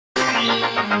Hey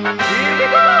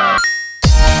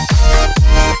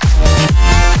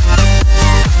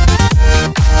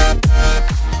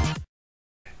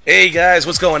guys,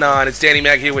 what's going on? It's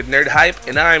DannyMac here with Nerd Hype,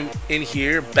 and I'm in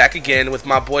here back again with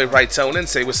my boy Raitonin.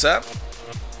 Say what's up.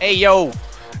 Hey yo.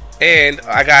 And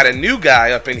I got a new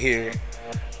guy up in here.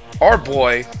 Our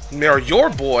boy, or your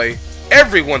boy,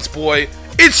 everyone's boy.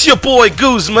 It's your boy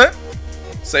Guzma.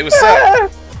 Say what's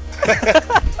up.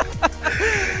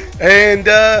 And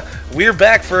we're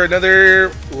back for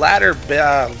another ladder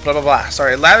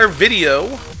ladder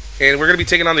video. And we're going to be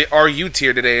taking on the RU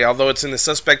tier today, although it's in the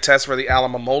suspect test for the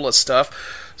Alamamola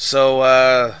stuff. So,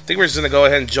 I think we're just going to go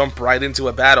ahead and jump right into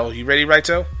a battle. You ready,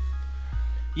 Raito?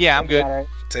 Yeah, I'm good. Right.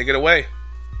 Take it away.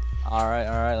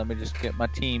 Alright. Let me just get my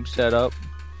team set up.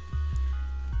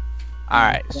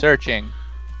 Alright, searching.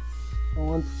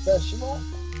 Going professional.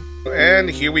 And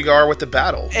here we are with the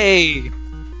battle. Hey!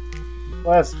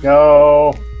 Let's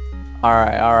go.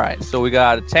 Alright. So we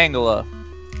got a Tangela,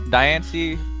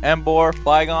 Diancie, Embor,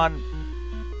 Flygon,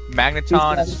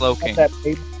 Magneton, and Slowking. That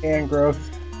baby tan growth.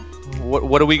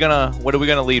 What are we gonna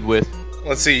lead with?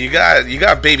 Let's see, you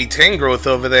got baby Tangrowth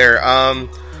over there.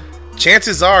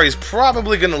 Chances are he's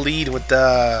probably gonna lead with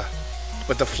the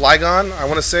Flygon, I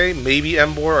wanna say. Maybe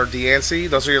Embor or Diancie.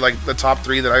 Those are like the top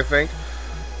three that I think.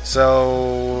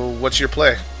 So what's your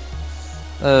play?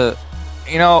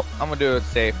 You know, I'm gonna do it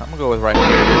safe. I'm gonna go with right here.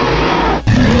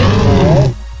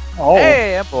 Oh.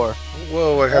 Hey, Embor.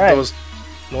 Whoa, I had those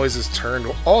noises turned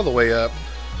all the way up.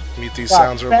 Mute these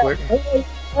sounds real quick.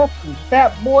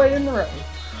 Fat boy in the room.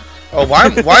 Oh, why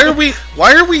are we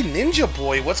Ninja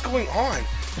Boy? What's going on?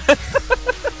 What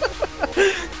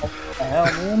the hell,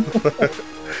 man?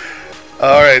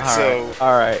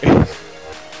 All right.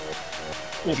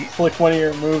 Just click one of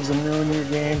your moves and ruin your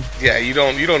game. Yeah, you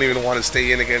don't even want to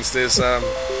stay in against this.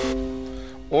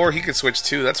 Or he could switch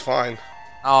too. That's fine.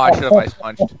 Oh, I should have ice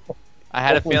punched. I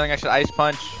had a feeling I should ice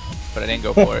punch, but I didn't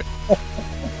go for it.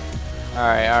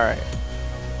 Alright.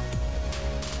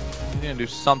 I'm gonna do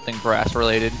something brass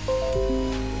related.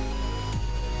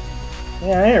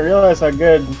 Yeah, I didn't realize how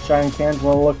good Shine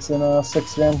Candela looks in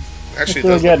 6th gen. Actually, it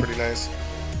really does good. look pretty nice.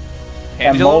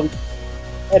 Angelo?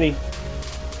 Eddie.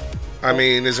 I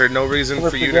mean, is there no reason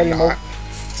for you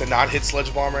to not hit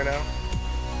Sludge Bomb right now?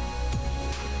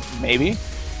 Maybe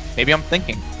I'm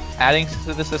thinking. Adding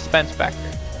to the suspense factor.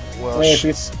 Well, I mean, if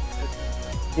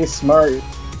he's smart,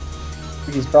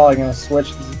 he's probably going to switch.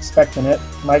 He's expecting it.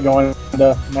 Might go into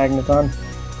Magneton.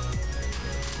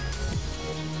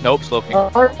 Nope, Slowking.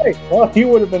 Alright, well, he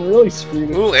would have been really screwed.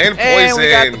 Ooh, and poison. Hey, we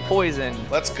got the poison.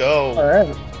 Let's go.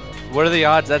 Alright. What are the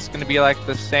odds that's going to be like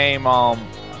the same,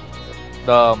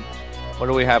 what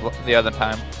do we have the other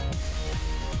time?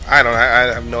 I don't know.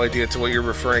 I have no idea to what you're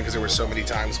referring because there were so many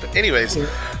times. But anyways.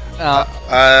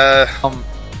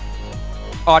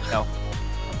 Audino.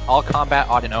 All combat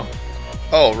Audino.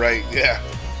 Oh, right, yeah.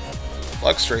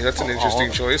 Luxray, that's an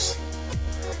interesting choice.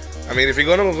 I mean, if you're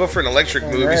going to go for an electric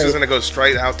move, he's just going to go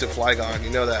straight out to Flygon. You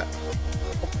know that.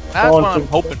 That's what I'm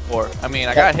hoping for. I mean,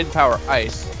 I got Hidden Power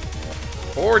Ice.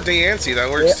 Or Diancie, that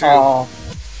works too. Oh.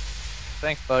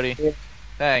 Thanks, buddy.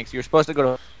 Thanks. You were supposed to go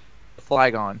to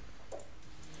Flygon.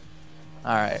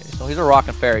 Alright, so he's a Rock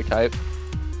and Fairy type.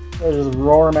 Or just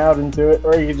roar him out into it,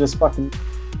 or you can just fucking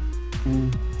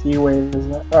T-Wave,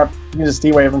 isn't it? Or you can just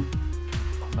T-Wave him.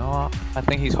 No, I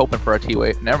think he's hoping for a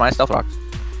T-Wave. Never mind, Stealth Rocks.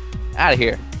 Out of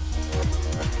here.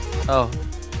 Oh.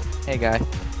 Hey, guy.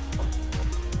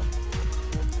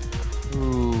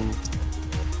 Ooh.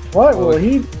 What will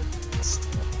he...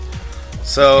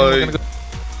 So...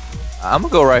 I'm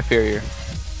gonna go right here.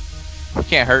 You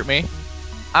can't hurt me.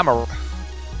 I'm a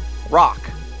rock.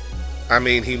 I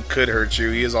mean, he could hurt you.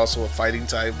 He is also a fighting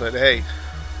type, but hey.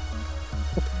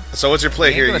 So what's your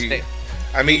play here?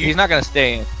 I mean, he's not gonna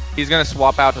stay in. He's gonna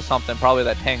swap out to something, probably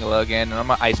that Tangela again, and I'm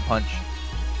gonna Ice Punch.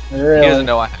 Really? He doesn't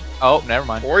know oh, never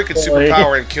mind. Or he could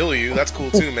superpower and kill you. That's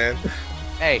cool too, man.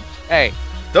 Hey.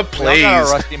 The plays. Got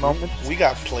a rusty moment. We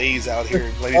got plays out here,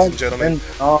 ladies and gentlemen.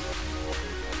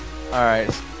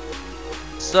 Alright.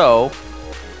 So,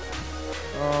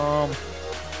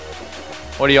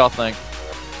 what do y'all think?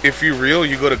 If you real,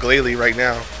 you go to Glalie right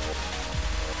now.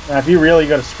 Now, if you really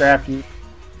go to Scrappy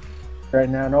right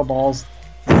now, no balls.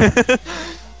 You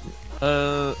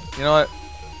know what?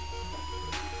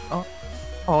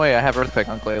 Oh wait, I have Earthquake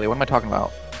on Glalie. What am I talking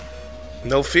about?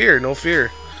 No fear.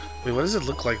 Wait, what does it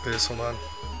look like this? Hold on.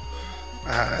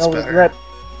 Ah, that's better.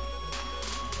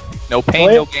 No pain,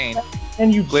 no gain.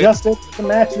 And you just ended the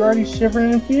match, you're already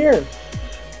shivering in fear.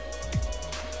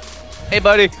 Hey,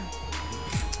 buddy.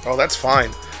 Oh, that's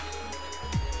fine.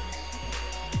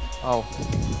 Oh.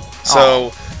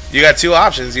 So, You got two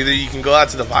options. Either you can go out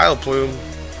to the Vileplume,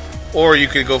 or you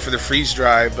could go for the Freeze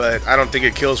Dry, but I don't think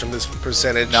it kills from this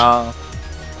percentage. No.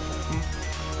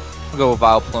 I'll go with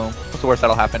Vileplume. What's the worst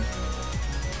that'll happen?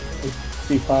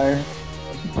 See fire.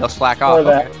 They'll slack off. Or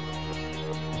that. Okay.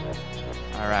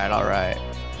 All right.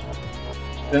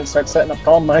 Didn't start setting up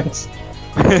calm mines.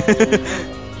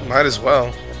 Might as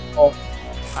well. Oh,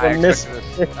 I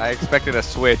expected a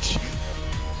switch.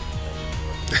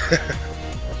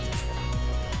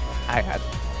 I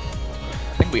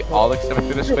think we all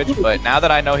expected a switch, but now that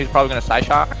I know he's probably going to Side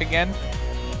Shock again.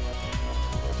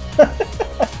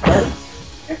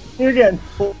 You're getting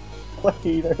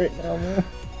played right now, man.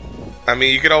 I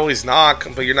mean, you could always knock,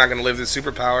 but you're not going to live this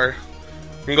superpower.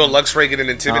 You can go Luxray, get an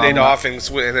Intimidate off, and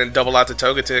then double out the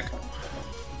Togetic.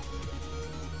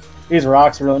 These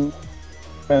rocks really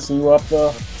messing you up,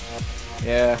 though.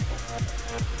 Yeah.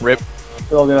 Rip.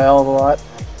 They'll do a hell of a lot.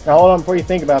 Now, hold on before you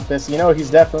think about this. You know he's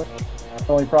definitely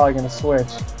probably going to switch.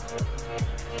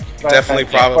 Definitely,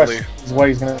 probably. Is what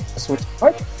he's going to switch.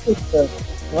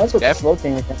 That's what the Slow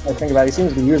King I think about. He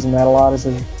seems to be using that a lot as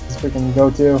his freaking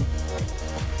go-to.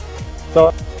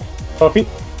 So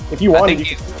if you wanted, you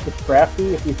could switch to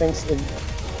Crafty if he thinks,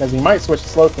 because he might switch to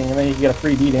Slow King and then you can get a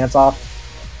free D-Dance off.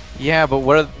 Yeah, but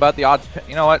what about the odds?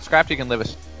 You know what? Scrafty can live a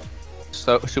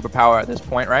superpower at this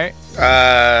point, right?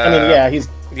 I mean, yeah, he's...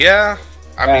 Yeah.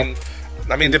 I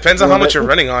mean, depends on how much you're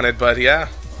running on it, but yeah.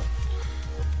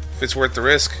 If it's worth the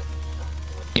risk.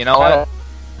 You know what?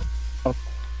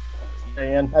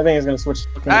 I think he's going to switch.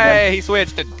 Hey, he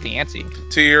switched to Dancy.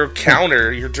 To your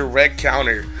counter, your direct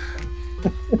counter.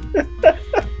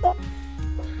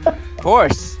 Of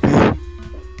course.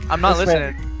 I'm not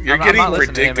listening. You're getting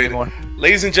predicted.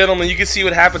 Ladies and gentlemen, you can see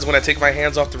what happens when I take my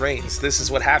hands off the reins. This is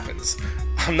what happens.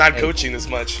 I'm not coaching this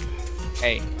much.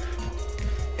 Hey.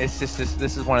 It's just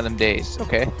this is one of them days,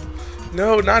 okay?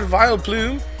 No, not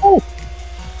Vileplume. Oh.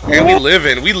 And we live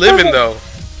in though.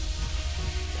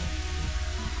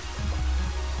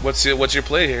 What's your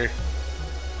play here?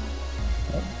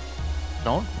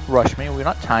 Don't rush me. We're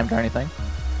not timed or anything.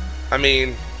 I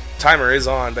mean, timer is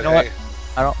on, but you know hey.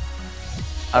 What?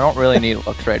 I don't really need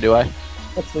Luxray, do I?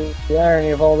 What's the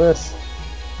irony of all this?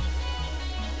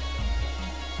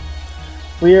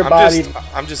 Clear body.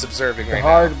 I'm just observing right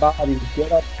hard now. Body.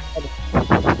 Get up.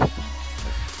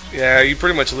 Yeah, you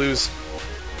pretty much lose.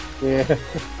 Yeah.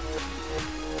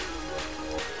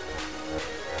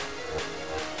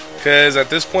 Because at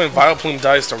this point, Vileplume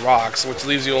dies to rocks, which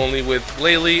leaves you only with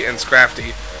Glalie and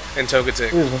Scrafty and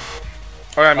Togetic.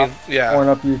 Or I mean, yeah. Pouring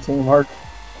up your team hard.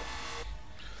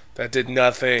 That did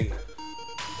nothing.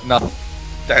 Nothing.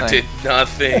 That did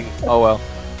nothing. Oh well.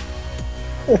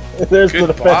 There's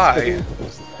Goodbye.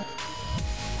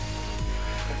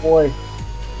 The boy.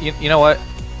 You know what?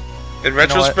 In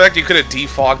retrospect, you could have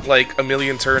defogged like a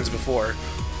million turns before.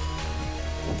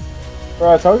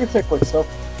 Bro, Togetic looks so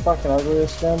fucking ugly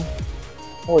this gen.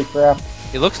 Holy crap.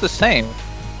 It looks the same.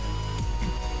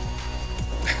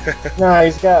 Nah,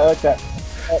 he's got like that.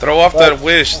 Throw off that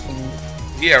wish.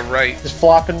 Yeah, right. Just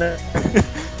flopping there.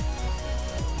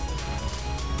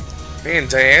 Man,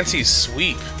 Diance's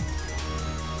sweep.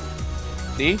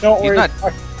 See? Don't He's worry. not...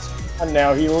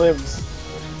 Now he lives.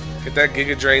 Get that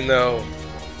Giga Drain though.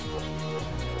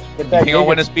 Get that He gonna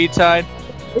win a speed side?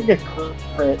 Giga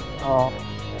crit. Oh.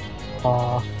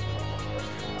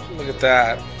 Look at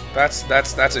that.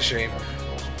 That's a shame.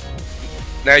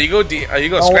 Now you go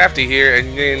Scrafty here,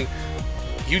 and then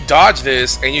you dodge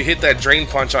this, and you hit that Drain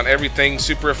Punch on everything.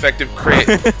 Super effective crit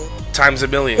times a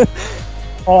million.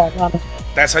 Oh, God.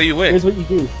 That's how you win. Here's what you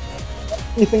do.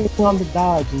 Anything that's on the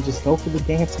dodge and just go for the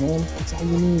dance, man. That's all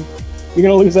you need. You're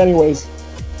gonna lose anyways.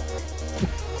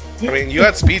 I mean, you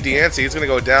got Speed Diancie, he's gonna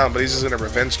go down, but he's just gonna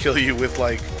revenge kill you with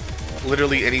like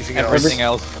literally anything else. Everything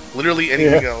else. Literally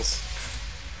anything else.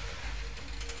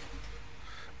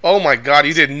 Oh my god,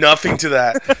 you did nothing to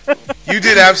that. You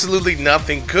did absolutely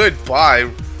nothing. Goodbye.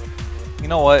 You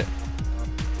know what?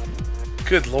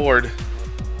 Good lord.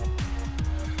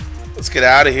 Let's get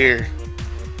out of here.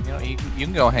 You know, you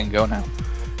can go ahead and go now.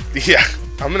 Yeah,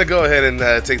 I'm gonna go ahead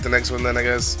and take the next one then, I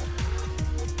guess.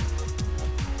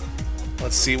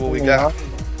 Let's see what we got.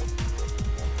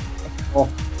 Oh.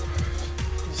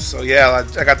 So yeah,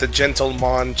 I got the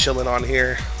Gentlemon chilling on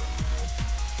here.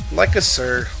 Like a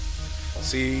sir.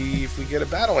 See if we get a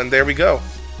battle, and there we go.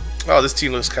 Oh, this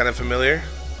team looks kind of familiar.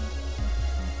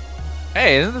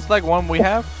 Hey, isn't this like one we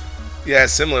have? Yeah,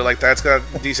 it's similar like that. It's got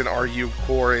a decent RU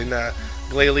core in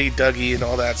Glalie, Dougie, and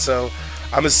all that. So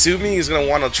I'm assuming he's going to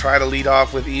want to try to lead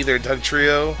off with either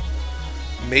Dugtrio,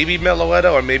 maybe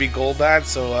Meloetta, or maybe Golbat.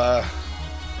 So,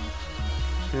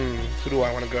 who do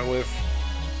I want to go with?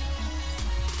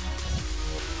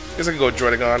 guess I can go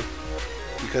Droidagon.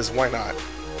 Because why not?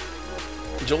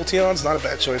 Jolteon's not a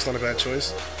bad choice, not a bad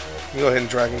choice. Let me go ahead and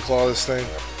Dragon Claw this thing.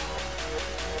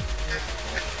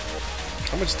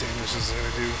 How much damage is it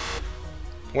gonna do?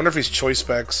 I wonder if he's choice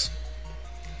specs.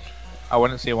 I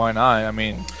wouldn't see why not. I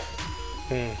mean,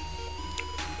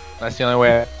 that's the only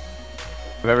way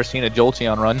I've ever seen a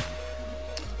Jolteon run.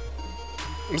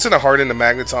 I'm just gonna harden the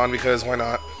Magneton because why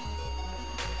not?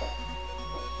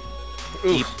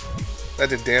 Ooh, that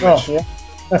did damage. Oh,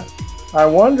 yeah. I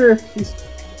wonder if he's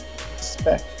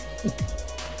spec.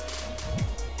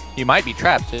 You might be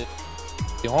trapped. You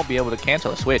won't be able to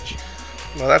cancel a switch.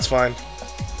 No, that's fine.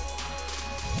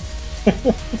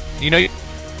 You know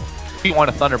you want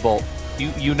a Thunderbolt.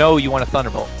 You know you want a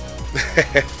Thunderbolt.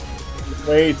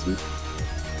 Way too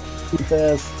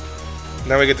fast.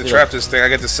 Now we get to trap this thing. I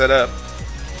get to set up.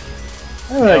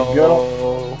 I'm gonna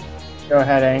go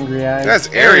ahead, Angry Eyes. That's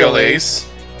Aerial Ace.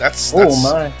 That's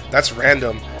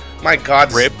random. My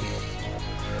God. Rip.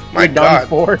 My God.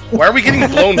 Why are we getting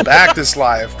blown back this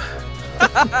live?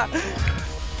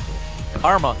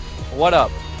 Karma, what up?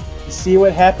 You see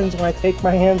what happens when I take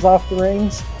my hands off the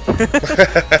rings?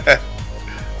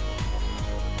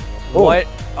 What?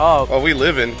 Oh. Oh, we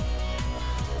living.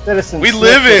 Citizen we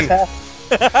living.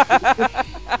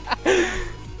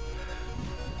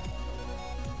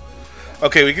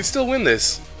 Okay, we can still win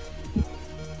this.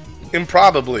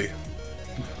 Improbably.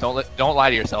 Don't lie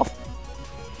to yourself.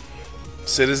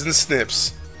 Citizen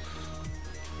Snips.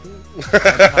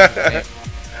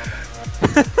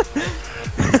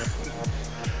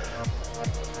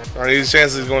 Alright, these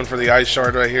chances going for the Ice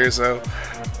Shard right here, so.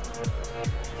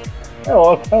 I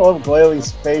love Glalie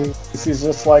face. He's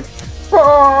just like.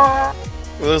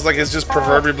 It looks like it's just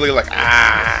proverbially like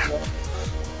ah.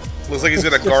 Looks like he's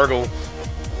gonna gargle.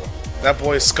 That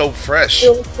boy is scope fresh.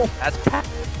 That's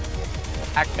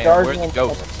Pac-Man. Where's the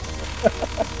ghost?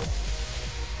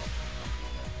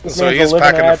 So he is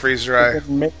packing the freeze dry.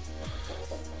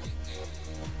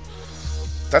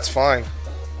 That's fine.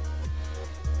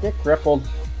 Get crippled.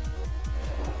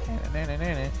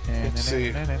 Let's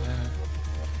see.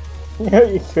 You know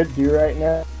what you could do right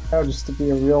now, just to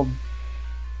be a real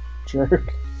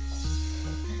jerk.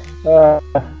 I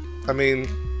mean,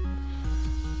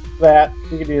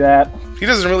 you could do that. He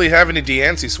doesn't really have any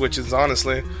Deancey switches,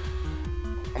 honestly.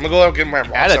 I'm gonna go out and get my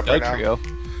rocks up right now.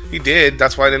 He did.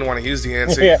 That's why I didn't want to use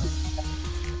Deancey. Yeah.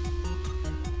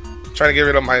 Trying to get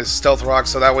rid of my stealth rock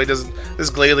so that way this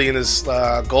Glalie and this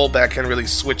Golbat can really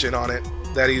switch in on it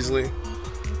that easily.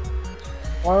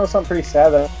 Well, I know something pretty sad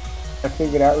that I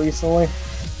figured out recently.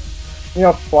 You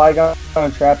know, Flygon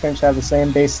and Trapinch have the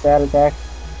same base stat attack.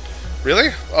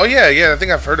 Really? Oh yeah. I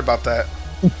think I've heard about that.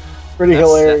 Pretty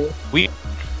hilarious. We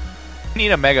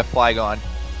need a Mega Flygon.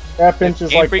 Trapinch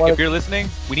is like Freak, if you're listening,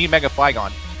 we need Mega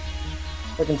Flygon.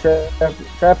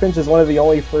 Trapinch is one of the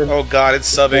only first. Oh God,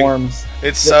 it's subbing. Forms.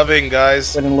 It's subbing,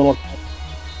 guys. In little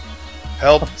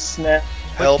help! Snap!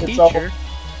 Help! Teacher.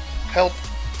 Help!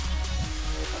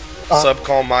 Sub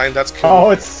Calm Mind. That's cool. Oh,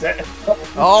 it's set.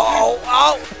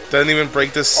 Oh! Doesn't even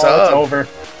break this Oh, sub. it's over.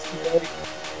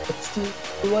 It's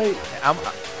too late.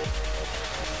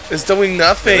 It's doing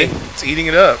nothing. Really? It's eating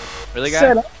it up. Really,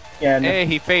 guys? Yeah, hey,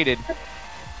 he faded.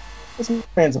 This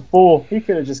man's a fool. He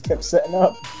could have just kept setting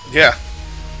up. Yeah.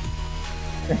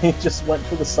 And he just went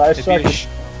for the side shot.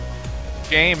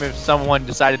 Shame if someone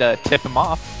decided to tip him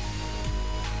off.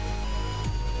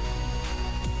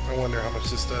 I wonder how much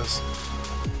this does.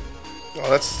 Oh,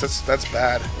 that's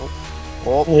bad.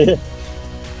 Oh. Yeah.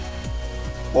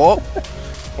 Oh.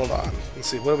 Hold on. Let's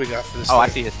see. What do we got for this? Oh, thing? I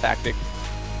see his tactic.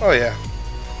 Oh yeah.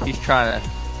 He's trying to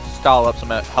stall up some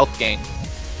health gain.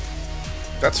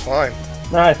 That's fine.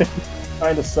 No, I think he's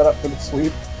trying to set up for the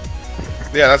sweep.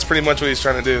 Yeah, that's pretty much what he's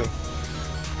trying to do.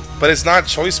 But it's not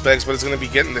choice specs, but it's going to be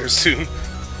getting there soon.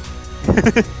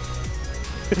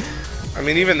 I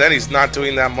mean, even then, he's not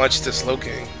doing that much to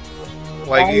Slowking.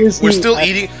 Like, we're still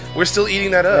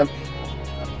eating that up.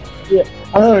 Yeah,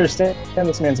 I don't understand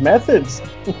this man's methods.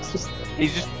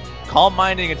 He's just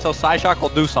calm-minding until Psyshock will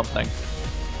do something.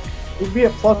 He'd be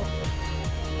at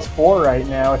 +4 right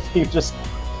now if he just...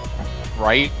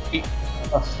 Right?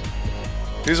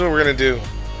 Here's what we're going to do.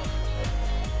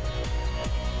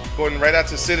 Going right out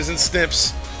to Citizen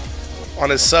Snips on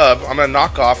his sub. I'm going to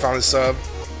knock off on his sub.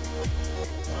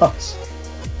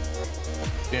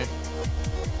 Dude.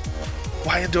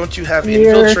 Why don't you have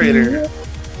Infiltrator?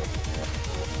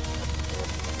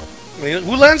 I mean,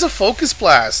 who lands a Focus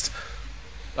Blast?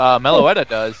 Meloetta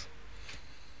does.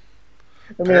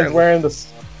 I mean, he's wearing the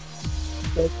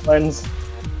lens.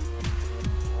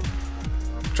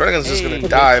 Droidagon's just gonna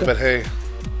die, but hey.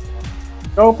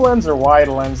 Scope lens or wide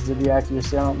lens did the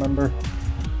accuracy? I don't remember.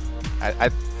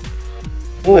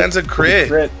 Ooh, Lens a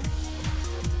crit.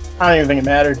 I don't even think it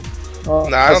mattered. Nah,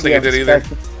 I don't think it did either.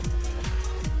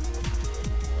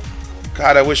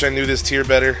 God, I wish I knew this tier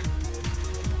better.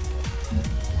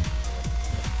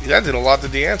 That did a lot to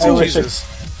D'Ancy, Jesus.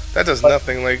 That does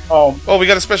nothing. Like, oh, we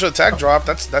got a special attack drop.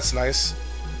 That's nice.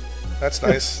 That's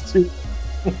nice.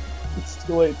 It's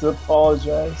too late to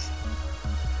apologize.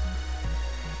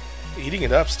 Eating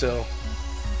it up still.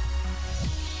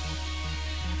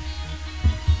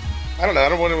 I don't know. I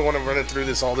don't want to run it through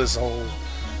this whole,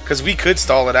 because we could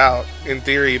stall it out in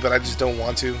theory, but I just don't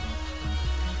want to.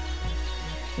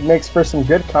 It makes for some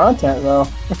good content, though.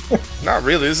 Not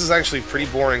really. This is actually pretty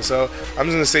boring. So I'm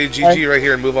just gonna say GG right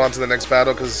here and move on to the next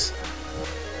battle because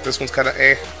this one's kind of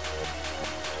eh.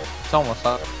 It's almost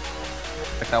like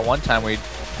that one time we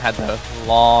had the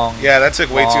long. Yeah, that took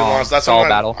way too long. So that's why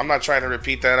I'm not trying to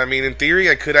repeat that. I mean, in theory,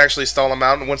 I could actually stall him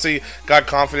out, and once he got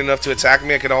confident enough to attack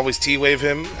me, I could always T-wave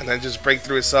him and then just break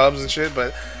through his subs and shit.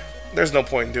 But there's no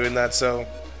point in doing that. So,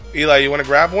 Eli, you want to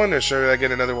grab one, or should I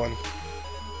get another one?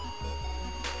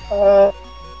 I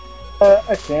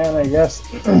can, I guess.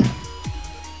 Go for it.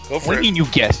 What do you mean you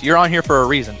guess? You're on here for a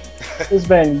reason. It's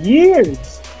been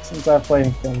years since I've played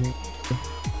in Finland.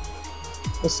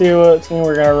 Let's see what team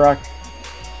we're gonna rock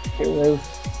it with.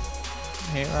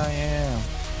 Here I am.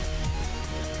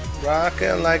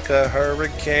 Rocking like a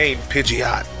hurricane.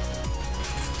 Pidgeot.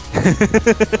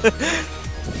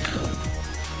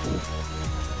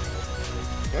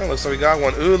 Well, looks like we got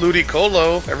one. Ooh,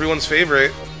 Ludicolo, everyone's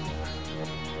favorite.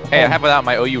 Hey, I have without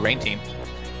my OU rain team.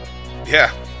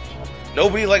 Yeah.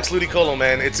 Nobody likes Ludicolo,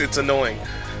 man. It's annoying.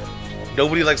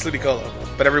 Nobody likes Ludicolo,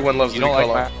 but everyone loves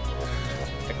Ludicolo.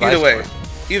 Either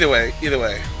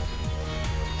way.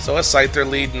 So a Scyther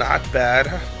lead, not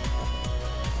bad.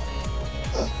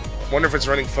 Wonder if it's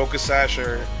running Focus Sash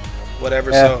or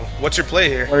whatever. Yeah. So, what's your play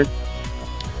here?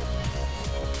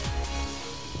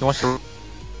 He wants to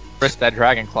risk that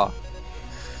Dragon Claw.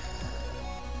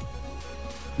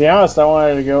 To be honest, I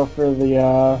wanted to go for the.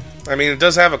 I mean, it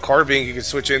does have a Carbink you can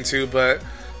switch into, but.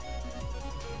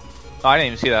 Oh, I didn't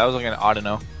even see that. I was looking at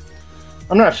Audino.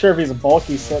 I'm not sure if he's a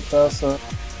bulky set though, so.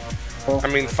 I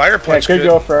mean, Fire Punch could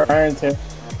go for Iron Tail.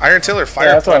 Iron Tail or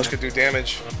Fire Punch could do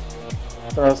damage.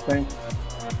 That's what I was thinking.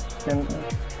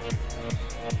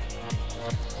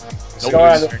 Go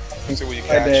ahead. See what you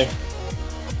catch.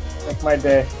 Make my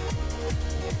day.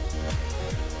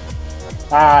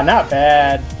 Ah, not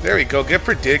bad. There we go. Get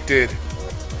predicted.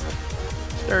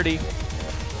 Sturdy.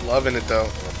 Loving it though.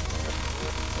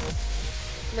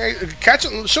 Man, catch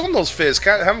him. Show him those fizz.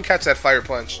 Have him catch that Fire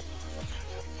Punch.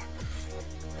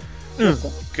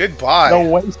 Goodbye. No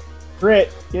waste.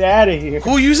 Crit. Get out of here.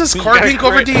 Who uses Carbink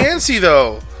over D'Ancy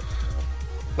though?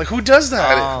 Like, who does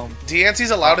that?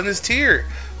 D'Ancy's allowed in this tier.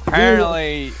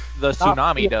 Apparently, the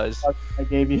Tsunami does. I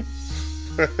gave you.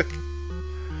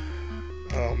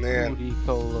 Oh man.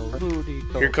 Ludicolo.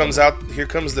 Here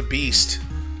comes the beast.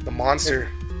 The monster.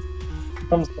 Here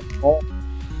comes the ball.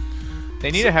 They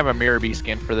need to have a Mirror Beast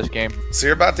skin for this game. So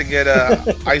you're about to get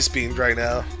Ice Beamed right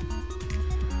now.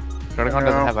 Dragon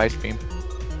doesn't have Ice Beam.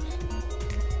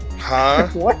 Huh?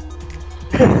 What?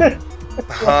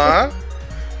 Huh?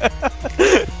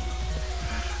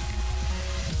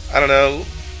 I don't know.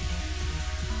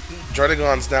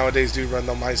 Druddigons nowadays do run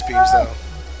the Ice Beams though.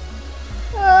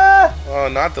 Oh,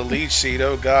 not the Leech Seed.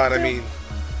 Oh god, I mean,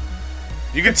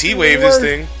 you can T-Wave this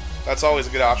thing. That's always a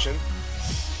good option.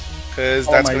 Because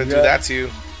that's going to do that to you.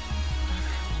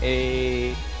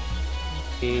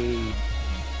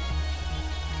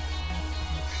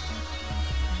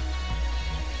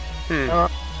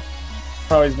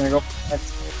 Probably he's going to go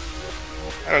next.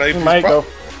 I don't know. He might go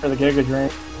for the Giga Drain.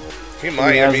 He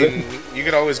might. I mean, you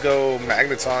could always go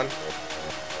Magneton.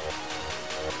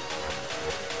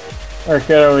 Or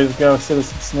could always go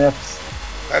Citizen Snips.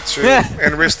 That's true.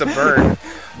 And risk the burn.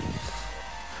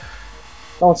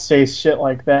 Don't say shit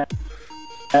like that,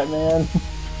 man.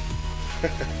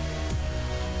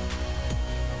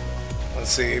 Let's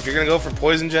see. If you're gonna go for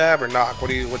Poison Jab or Knock,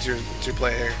 what's your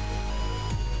play here?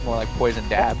 More like Poison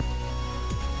Dab.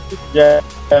 Yeah,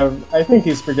 I think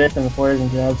he's predicting the Poison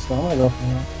Jab, so I'm gonna go for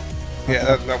that.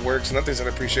 Yeah, that works. Nothing's gonna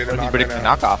appreciate a knock right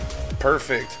now. Knockoff.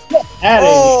 Perfect.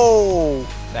 Oh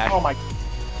my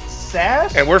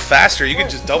sash. And we're faster. You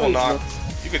could just double knock.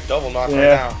 You could double knock right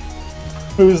now.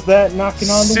 Who's that knocking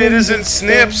on the window? Citizen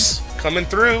Snips coming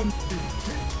through.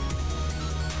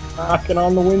 Knocking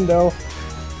on the window.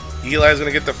 Eli's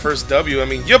gonna get the first W. I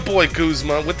mean, your boy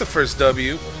Guzma with the first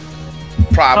W.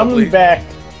 Probably. Coming back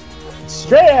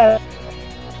straight out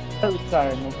of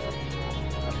retirement.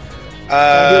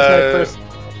 Here's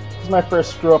my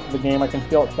first screw up of the game. I can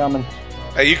feel it coming.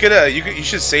 You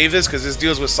should save this because this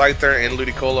deals with Scyther and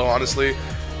Ludicolo. Honestly,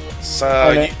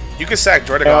 so you can sack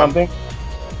Dredagon. Yeah,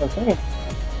 I'm thinking.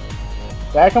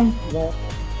 Sack him? Yeah.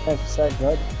 Can't sack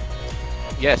Drud.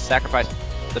 Yes, sacrifice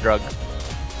the drug.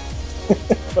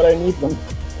 But I need them.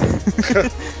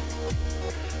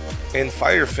 And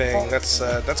Fire Fang. That's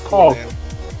cool, man.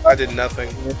 I did nothing.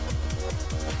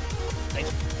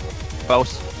 Thanks,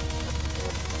 boss.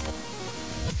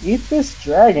 Eat this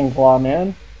Dragon Claw,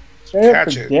 man. Straight up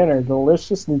Catch for it. dinner.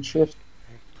 Delicious nutrition.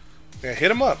 Yeah, hit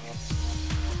him up.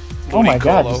 Oh my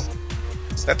god.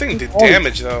 Just, that thing did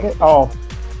damage, though. Oh.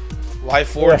 Life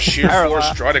Force, Sheer Force,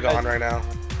 Dredagon right now.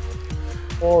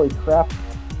 Holy crap.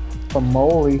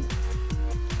 Moly.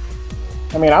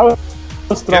 I mean, I was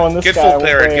throwing this guy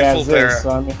away as is,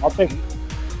 so I mean, I'll take...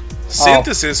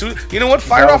 Synthesis. You know what?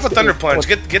 Fire off a Thunder Punch.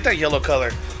 Get that yellow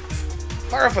color.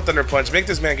 Fire off a Thunder Punch. Make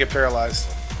this man get paralyzed.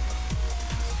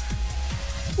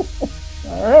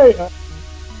 Alright.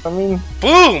 I mean...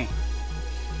 Boom!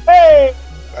 Hey!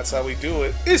 That's how we do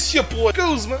it. It's your boy,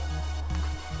 Guzma.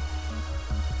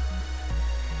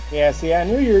 Yeah, see, I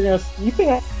knew you were gonna... You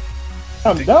think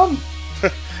I'm dumb?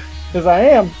 Because I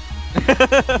am.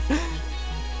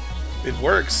 It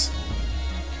works.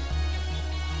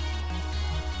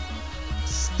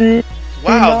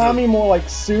 Tsunami, more like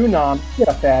tsunami. Get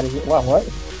a fatty. Wow, what?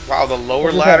 Wow, the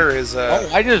lower ladder is... Oh,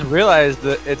 I just realized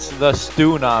that it's the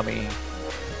Stunami.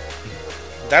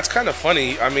 That's kind of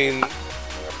funny. I mean,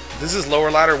 this is lower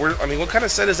ladder. I mean, what kind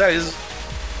of set is that? Is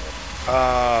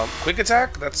quick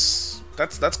attack? That's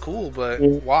cool, but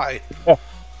why? Yeah.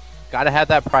 Gotta have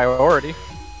that priority.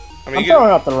 I mean, I'm throwing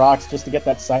out the rocks just to get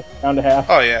that sight down to half.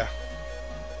 Oh yeah.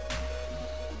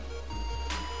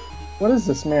 What is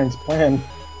this man's plan?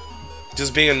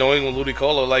 Just being annoying with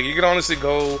Ludicolo. Like, you could honestly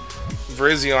go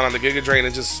Virizion on the Giga Drain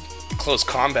and just close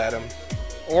combat him.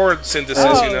 Or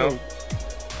Synthesis, you know.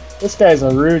 This guy's a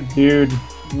rude dude.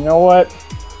 You know what?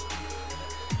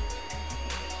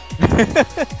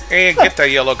 And get that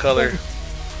yellow color.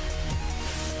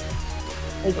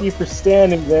 Thank you for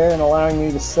standing there and allowing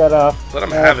me to set up. Let him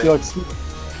have it.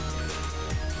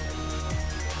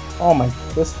 Oh my,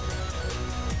 this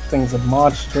thing's a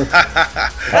monster.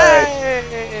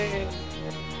 Hey!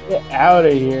 Get out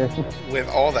of here. With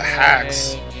all the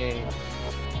hacks.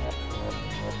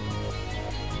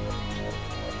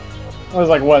 I was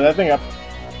like, what? That thing got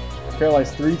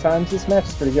paralyzed 3 times this match?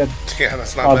 It's pretty good. Yeah,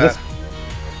 that's not bad.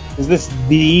 Is this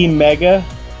the Mega?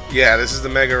 Yeah, this is the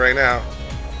Mega right now.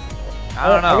 I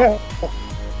don't know.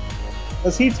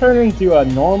 Does he turn into a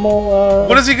normal?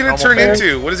 What is he going to turn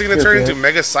into? What is he going to turn into? Good.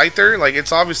 Mega Scyther? Like,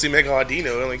 it's obviously Mega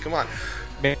Audino. I mean, come on.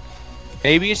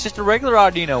 Maybe it's just a regular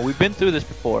Audino. We've been through this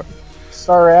before.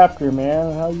 Staraptor,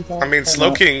 man. How you talking? I mean,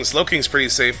 Slowking's pretty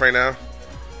safe right now.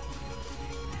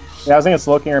 Yeah, I was thinking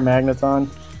Slowking or Magneton.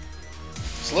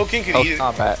 Slowking could eat.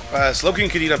 Slowking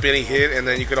could eat up any hit, and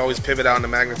then you could always pivot out into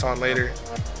Magneton later.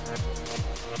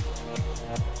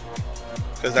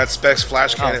 Because that Specs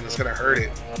Flash Cannon is gonna hurt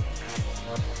it.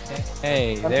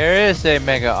 Hey, there is a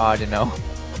Mega Audino.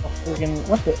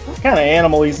 What kind of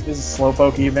animal is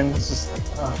Slowpoke even? It's just,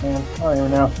 oh man, I don't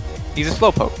even know. He's a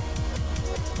Slowpoke.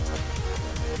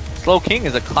 Slowking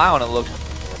is a clown, it looks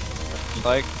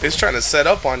like. It's trying to set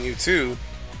up on you too.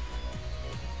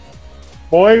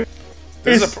 Boy,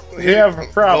 we have a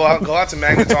problem. Go out to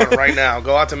Magneton right now.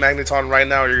 Go out to Magneton right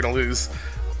now, or you're gonna lose.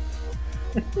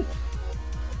 The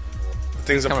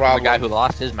thing's a problem. From the guy who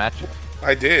lost his match.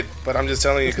 I did, but I'm just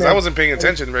telling you because I wasn't paying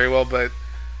attention very well. But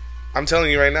I'm telling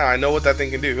you right now, I know what that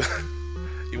thing can do.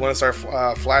 You want to start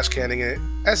flash canning it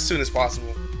as soon as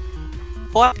possible.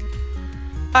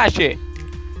 Flash it.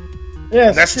 Yeah,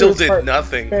 and that still did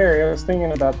nothing. Fair. I was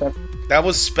thinking about that. That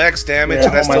was Specs damage,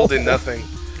 and that still did nothing.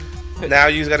 Now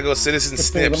you got to go Citizen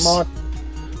Snips.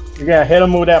 You're gonna hit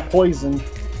him with that poison.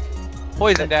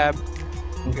 Poison dab.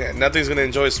 Yeah, nothing's gonna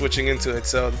enjoy switching into it,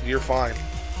 so you're fine.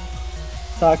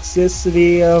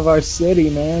 Toxicity of our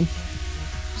city, man.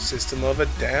 System of a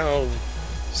Down.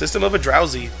 System of a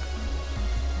Drowsy.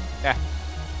 Yeah.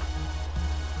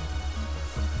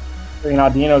 Freaking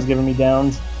Audino's giving me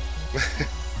downs.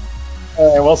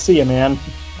 Alright, we'll see you, man.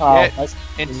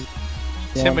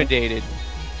 Intimidated.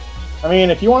 I mean,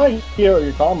 if you want to heal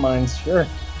your calm minds, sure.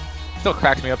 Still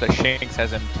cracks me up that Shanks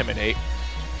has Intimidate.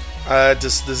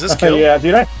 Does this kill? Yeah,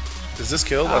 dude. Does this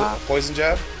kill a poison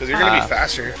jab? Because you're gonna be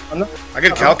faster. I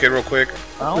could calc it real quick.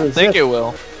 I don't think it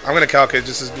will. I'm gonna calc it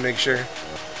just to make sure.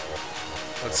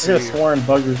 Let's see. I could have sworn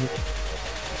buggers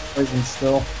poison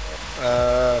still.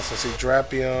 So let's see,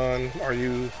 Drapion, are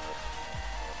you...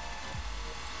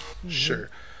 Sure.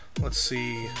 Let's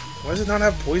see. Why does it not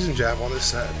have Poison Jab on this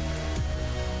set?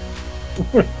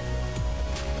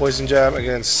 Poison Jab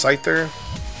against Scyther.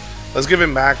 Let's give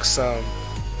him max.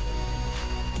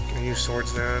 New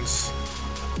Swords Dance.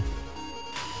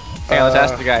 Hey, let's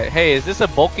ask the guy. Hey, is this a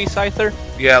bulky Scyther?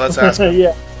 Yeah, let's ask him.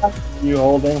 Yeah, you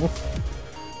holding?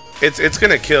 It's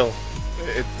gonna kill.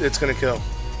 It's gonna kill.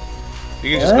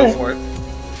 You can just go for it.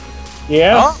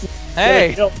 Yeah. Oh,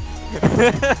 hey.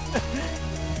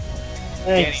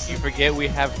 Thanks. Can't you forget we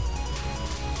have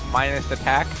minus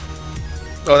attack?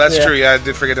 Oh, that's true. Yeah, I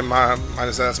did forget to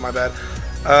minus that. That's my bad.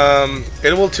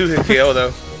 It will 2-hit KO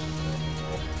though.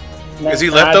 Is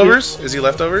he leftovers? Is he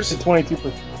leftovers?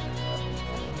 22%.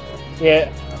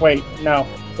 Yeah. Wait. No.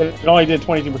 It only did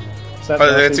 22%.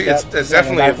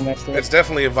 It's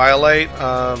definitely a Violite.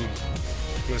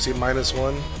 Let me see,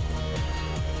 -1.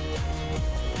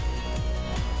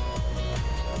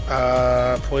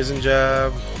 Poison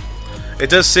Jab. It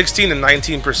does 16 and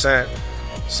 19%,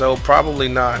 so probably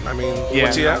not. I mean,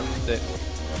 what's he at?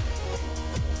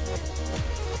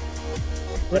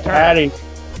 Get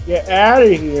out of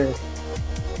here!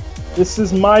 This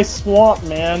is my swamp,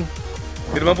 man.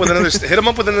 Hit him up with another. Hit him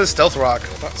up with another Stealth Rock.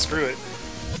 Oh, screw it.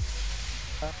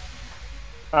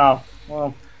 Oh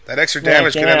well. That extra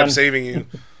damage can end up saving you.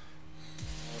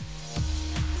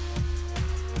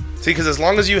 See, because as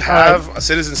long as you have a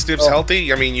Citizen Snips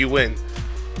healthy, I mean, you win.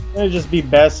 It'd just be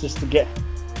best just to get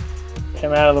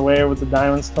him out of the way with the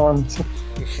Diamond Storm.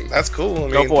 That's cool. I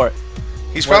mean, go for it.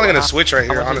 He's probably going to switch right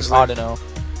here, honestly. I don't know.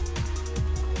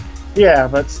 Yeah,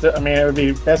 but still, I mean, it would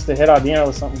be best to hit Audino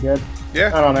with something good.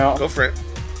 Yeah, I don't know. Go for it.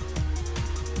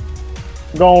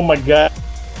 Oh my god.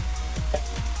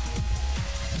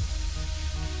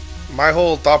 My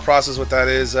whole thought process with that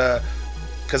is,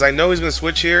 because I know he's going to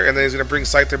switch here, and then he's going to bring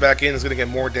Scyther back in. He's going to get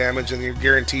more damage, and you're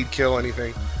guaranteed kill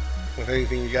anything with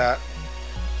anything you got.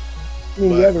 I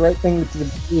mean, yeah, the right thing to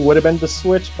do would have been to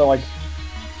switch, but like,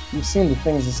 you've seen the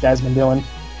things this guy's been doing.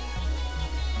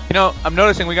 You know, I'm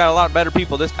noticing we got a lot better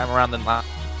people this time around than last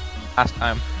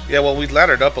time. Yeah, well, we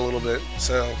laddered up a little bit,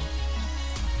 so.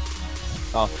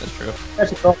 Oh, that's true.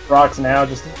 Actually, throw rocks now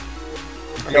just.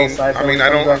 I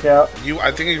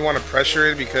think you want to pressure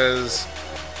it because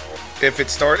if it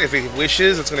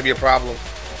wishes, it's going to be a problem.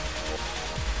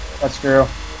 That's true.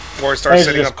 Or it starts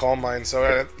setting up Calm Mind.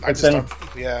 So I just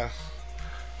yeah.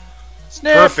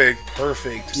 Snip.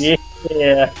 Perfect. Yeah.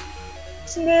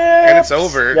 Snip. And it's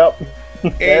over. Yep.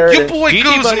 And your boy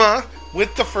Guzma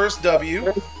with the first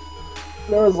W.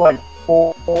 There was like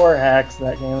four hacks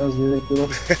that game. That was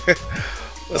ridiculous.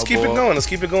 Let's keep it going. Let's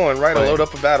keep it going. Right, I'll load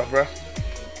up a battle, bro.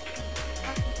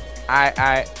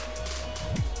 I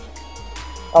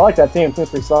like that team. It's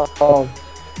pretty solid.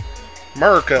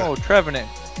 America. Oh, Trevenant.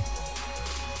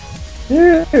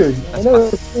 Dude, that's I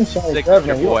never seen shiny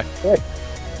Trevenant. Boy.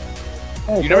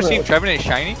 You never seen Trevenant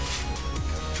shiny?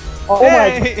 Oh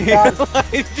my god. Oh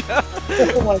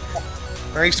my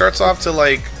god. He starts off to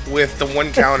like with the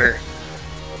one counter.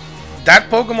 That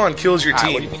Pokemon kills your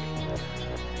team.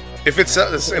 If it's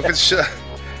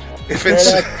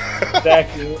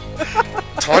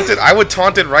taunted, I would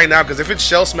taunt it right now because if it's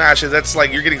Shell Smashes, that's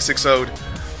like you're getting 6-0'd.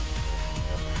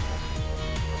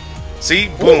 See,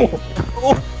 boom.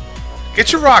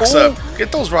 Get your rocks up.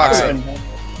 Get those rocks up.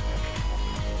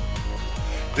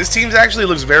 This team actually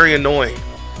looks very annoying.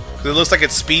 It looks like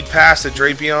it's speed past the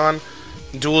Drapion,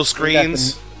 dual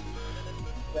screens.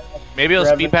 Maybe it'll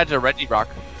speed past a Regirock.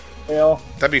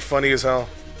 That'd be funny as hell.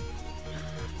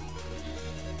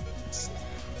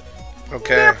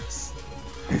 Okay.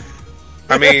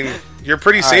 I mean, you're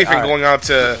pretty safe in going out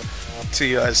to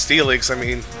Steelix. I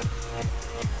mean,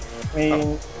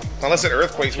 unless it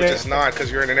earthquakes, which is not because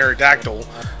you're in an Aerodactyl.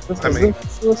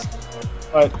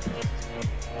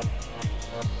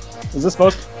 Is this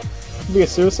supposed to be a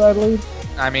suicide lead?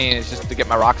 I mean, it's just to get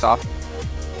my rocks off.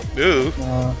 Ooh.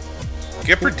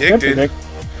 Get predicted.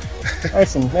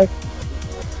 Nice and nice.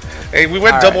 Hey, we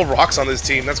went double rocks on this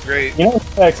team. That's great. You know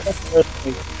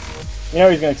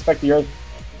he's gonna expect the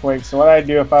earthquake. So what I'd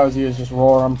do if I was you is just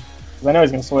roar him, because I know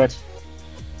he's gonna switch.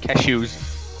 Cashews.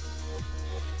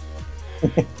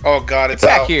 Oh god, it's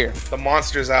back out. Here. The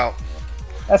monster's out.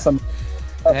 That's some.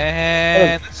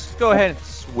 And let's go ahead and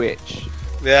switch.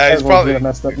 Yeah, he's probably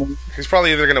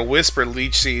either gonna Whisper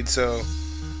Leech Seed. So,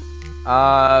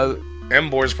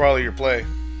 Embor's probably your play.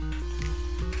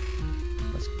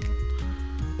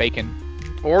 Bacon.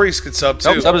 Or he could sub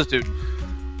too. Nope, substitute.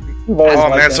 Oh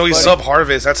man, so he's sub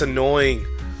Harvest. That's annoying.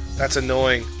 That's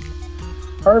annoying.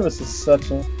 Harvest is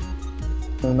such a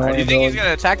annoying. Do you think he's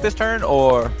gonna attack this turn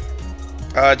or?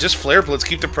 Just Flare Blitz.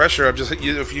 Keep the pressure up. Just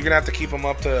if you're gonna have to keep him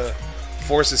up to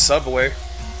force his sub away.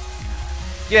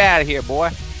 Get out of here,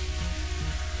 boy.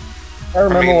 I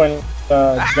remember when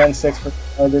Gen 6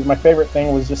 started, my favorite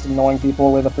thing was just annoying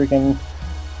people with a freaking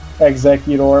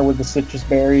Executor with the citrus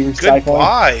berry recycling.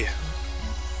 Goodbye.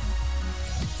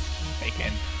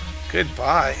 Bacon.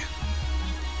 Goodbye.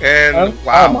 And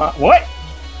wow. What?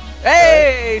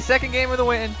 Hey, second game of the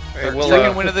win. Hey,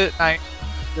 Second win of the night.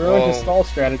 Ruined his stall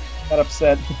strategy. Got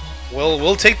upset.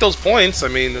 We'll take those points. I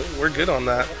mean, we're good on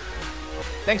that.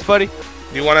 Thanks, buddy.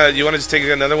 You wanna just take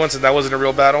another one since that wasn't a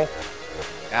real battle?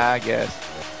 I guess.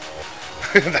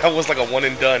 That was like a one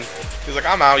and done. He's like,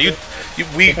 I'm out.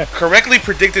 We correctly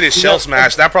predicted his shell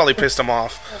smash. That probably pissed him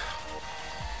off.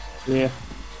 Yeah.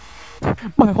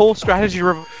 My whole strategy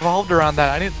revolved around that.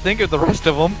 I didn't think of the rest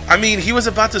of them. I mean, he was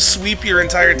about to sweep your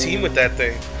entire team with that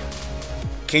thing.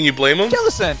 Can you blame him?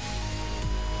 Jellison.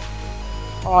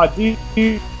 Aw, dude,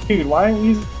 why aren't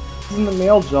you using the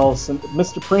male Jellison,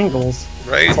 Mr. Pringles?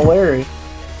 Right? It's hilarious.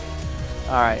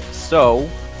 Alright, so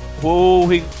who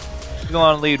he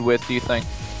going to lead with, do you think?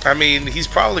 I mean, he's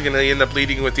probably going to end up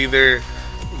leading with either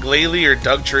Glalie or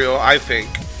Doug Trio, I think.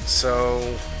 So,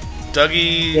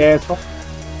 Dougie... Yeah, it's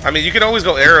I mean, you could always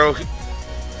go Arrow.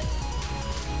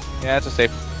 Yeah, that's a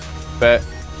safe bet.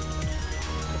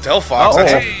 Delphox,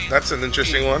 Oh, that's an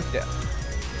interesting one. Yeah.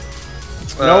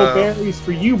 no berries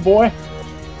for you, boy.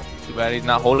 Too bad he's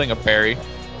not holding a berry.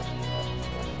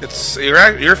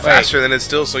 You're faster than it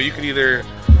still, so you could either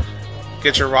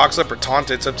get your rocks up or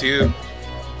taunt it. It's up to you.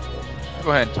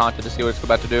 Go ahead and taunt it to see what it's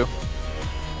about to do.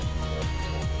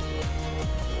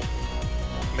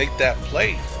 Make that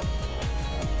play.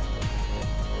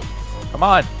 Come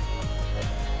on.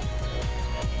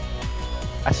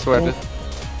 I swear this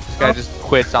guy just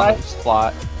quits on the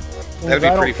spot. That'd be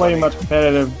I pretty don't play funny. much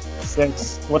competitive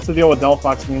 6. What's the deal with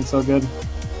Delphox being so good?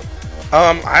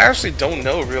 I actually don't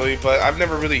know really, but I've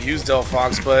never really used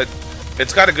Delphox, but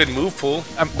it's got a good move pool.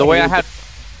 The way I had,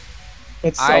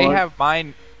 It's I have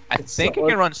mine. I think it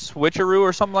can run Switcheroo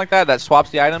or something like that. That swaps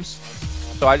the items.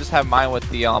 So I just have mine with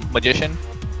the Magician.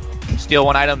 Steal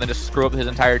one item, then just screw up his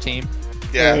entire team.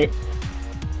 Yeah. Right.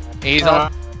 He's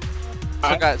also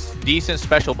got decent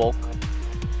special bulk.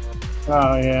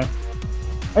 Oh, yeah.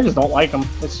 I just don't like him.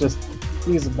 It's just,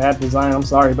 he's a bad design. I'm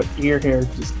sorry, but ear hair,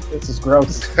 it's just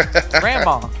gross.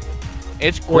 Grandma.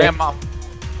 It's Grandma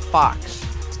Fox.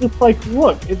 It's just like,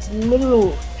 look, it's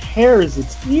literal hairs.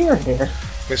 It's ear hair.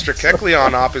 Mr.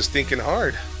 Kecleon Op is thinking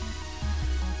hard.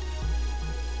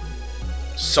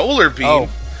 Solar Beam.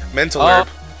 Mental Herb.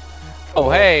 Oh,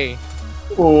 hey.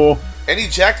 Oh. And he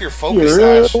jacked your Focus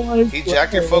Yeah, Sash. He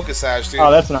jacked your Focus Sash, dude.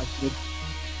 Oh, that's not good.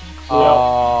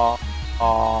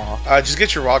 Just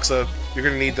get your rocks up. You're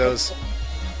gonna need those.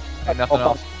 And nothing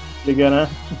else. You're gonna.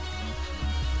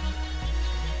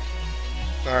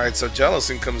 Alright, so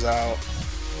Jellison comes out.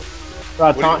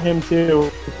 Taunt him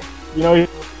too. You know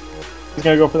he's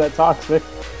gonna go for that toxic.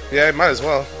 Yeah, might as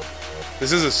well.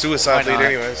 This is a suicide Why lead not?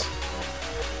 anyways.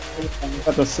 I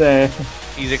have to say.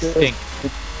 He's extinct.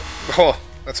 Oh,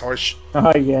 that's harsh.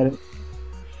 I get it.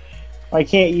 Why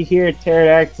can't you hear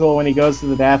Pterodactyl when he goes to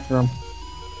the bathroom?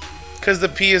 Because the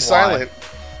P is Why? silent.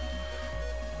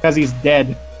 Because he's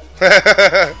dead.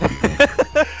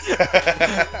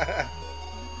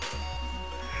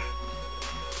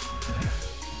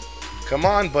 Come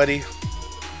on, buddy.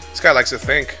 This guy likes to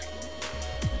think.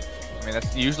 I mean,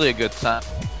 that's usually a good sign,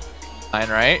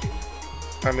 right?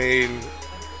 I mean,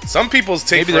 some people's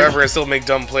take Maybe forever and still make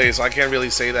dumb plays, so I can't really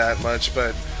say that much,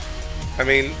 but I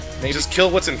mean, just kill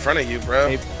what's in front of you,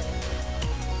 bro.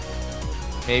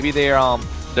 Maybe they're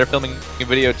filming a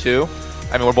video too.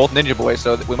 I mean, we're both Ninja Boys,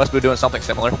 so we must be doing something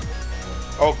similar.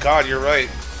 Oh god, you're right.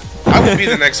 I would be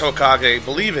the next Hokage,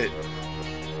 believe it.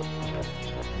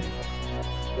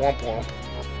 Womp womp.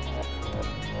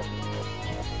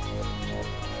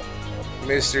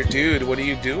 Mr. Dude, what are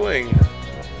you doing?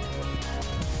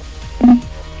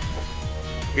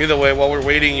 Either way, while we're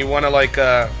waiting, you want to like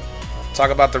talk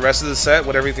about the rest of the set,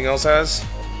 what everything else has?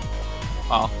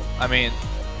 Oh, I mean,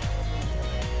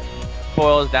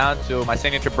 boils down to my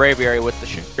signature Braviary with the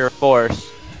sheer force.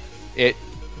 It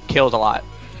kills a lot.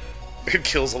 It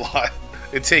kills a lot.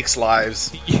 It takes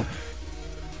lives.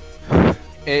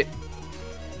 It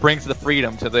brings the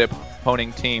freedom to the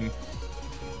opposing team.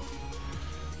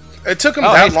 It took him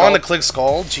that long to click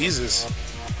Skull? Jesus.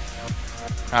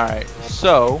 Alright,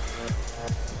 so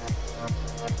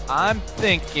I'm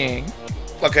thinking...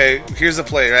 Okay, here's the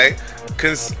play, right?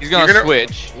 Because he's gonna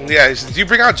switch. Yeah, you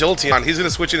bring out Jolteon, he's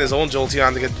gonna switch in his own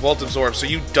Jolteon to get Volt Absorb. So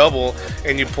you double,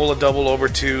 and you pull a double over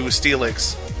to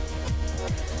Steelix.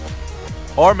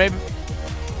 Or maybe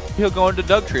he'll go into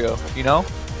Doug Trio, you know?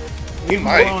 He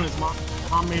might. His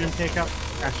mom made him take out.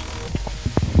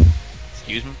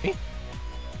 Excuse me?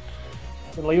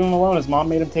 Leave him alone. His mom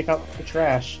made him take out the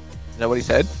trash. Is that what he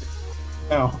said?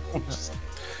 No.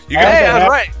 You could, Hey, I was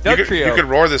right. you could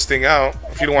roar this thing out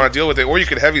if you don't want to deal with it, or you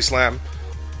could heavy slam.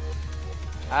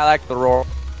 I like the roar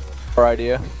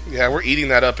idea. Yeah, we're eating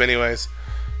that up anyways.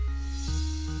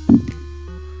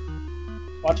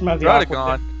 Watch him have the Got it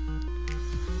awkward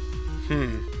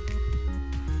gone.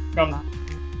 Come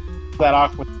that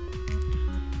awkward.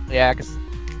 Yeah, cause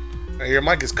Your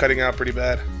mic is cutting out pretty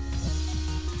bad.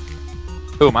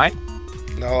 who am I?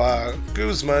 No,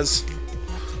 Guzma's.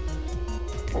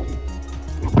 I'm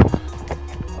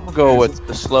gonna go with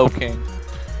the Slow King.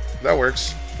 That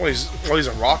works. Well, he's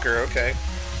a rocker. Okay.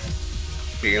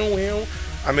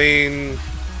 I mean,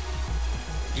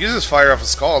 use his fire off a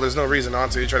skull. There's no reason not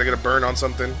to. You try to get a burn on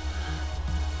something.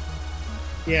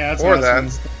 Yeah, that's Or what I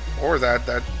was that. thinking. Or that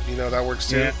that works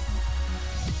too. Yeah.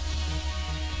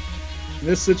 In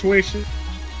this situation,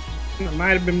 it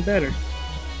might have been better.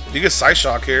 You get Psy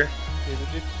Shock here.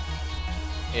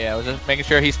 Yeah, I was just making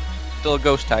sure he's still a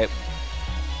ghost type.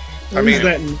 I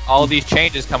mean, All these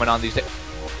changes coming on these days.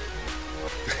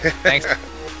 Thanks,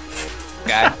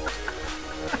 guy.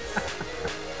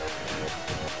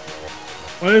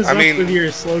 What is up with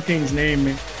your Slow King's name,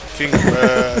 man? King.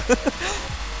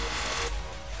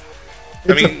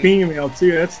 It's a female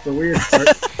too. That's the weird part.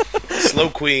 Slow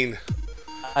Queen.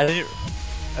 I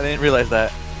didn't realize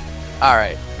that. All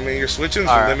right. I mean, your switching's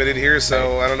All right. limited here,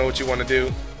 so I don't know what you want to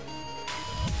do.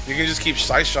 You can just keep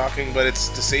Psy Shocking, but it's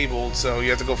disabled, so you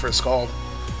have to go for a Scald.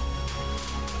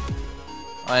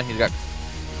 And he's got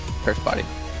cursed body.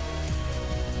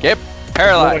 Get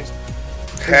paralyzed.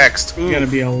 Hexed. Ooh, It's gonna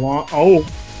be a long. Oh.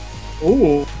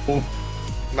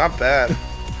 not bad.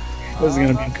 This is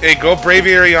gonna be. Hey, go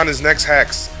Braviary on his next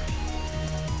Hex.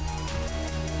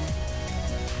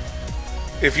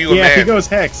 If you a Yeah, man. if he goes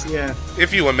Hex, yeah.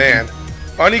 If you a man.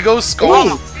 On he goes Skull.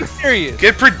 Oh, are you serious?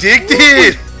 Get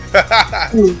predicted!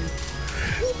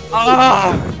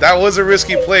 Ah! That was a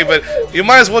risky play, but you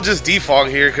might as well just defog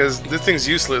here, because this thing's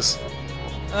useless.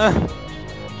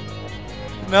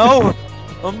 No!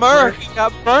 America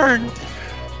got burned!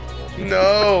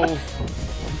 No!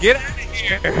 Get out of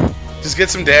here! Just get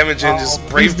some damage in, just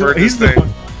Brave Bird this thing.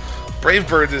 Brave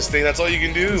Bird this thing, that's all you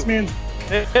can do. This man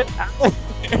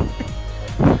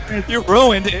You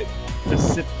ruined it!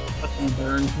 just sit and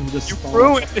burn and just You fall.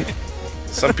 ruined it!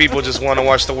 Some people just want to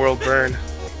watch the world burn.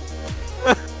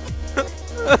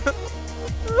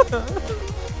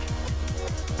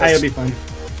 Hey, it'll be fine.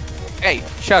 Hey,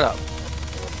 shut up.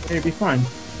 Hey, it'll be fine.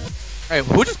 Hey,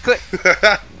 who just clicked?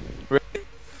 Really?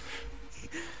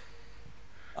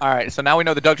 Alright, so now we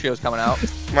know the Doug Trio's coming out.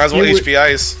 Might as well You would- HP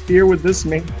Ice. Here with this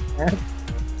man.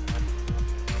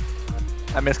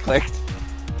 I misclicked.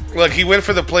 Look, he went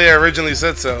for the play I originally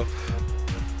said so.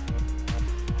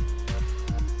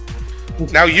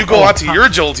 Now you go out to your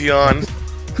Jolteon.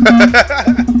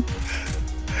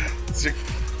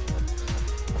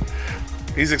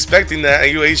 He's expecting that,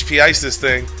 and you HP Ice this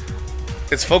thing.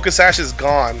 Its Focus Sash is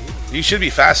gone. You should be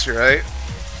faster, right?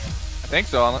 I think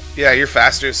so. Yeah, you're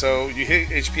faster, so you hit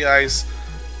HP Ice,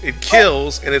 it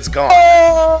kills, and it's gone.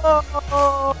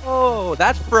 Oh,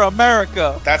 that's for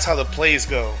America. That's how the plays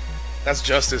go. That's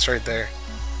justice right there.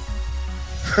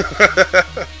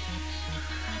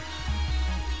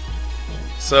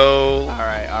 So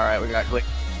Alright, we got click.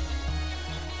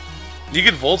 you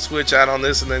can Volt Switch out on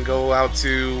this and then go out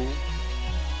to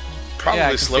probably Yeah, I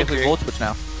can Slow safely King. Volt Switch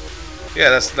now. Yeah,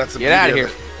 that's the Get out of beauty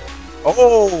here. it.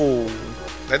 Oh,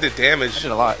 That did I damage.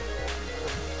 did a lot.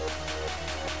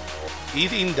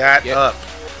 Eating that Get- up.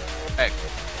 Hey,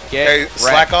 Okay, get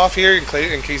slack wrecked. off here in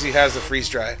case he has the Freeze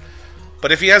Dry.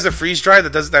 But if he has a Freeze Dry,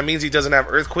 that means he doesn't have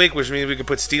Earthquake, which means we can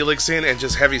put Steelix in and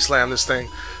just heavy slam this thing.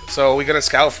 So we gotta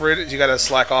scout for it. You gotta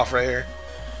slack off right here.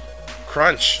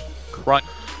 Crunch. Crunch.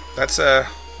 That's an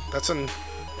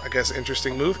I guess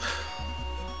interesting move.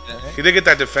 He did get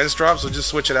that defense drop, so just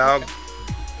switch it out.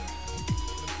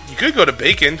 You could go to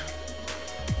Bacon.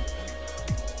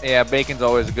 Yeah, Bacon's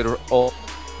always a good old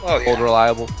Oh yeah.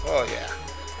 reliable. Oh yeah.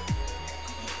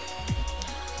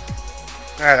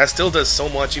 Ah, that still does so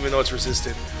much, even though it's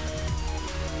resisted.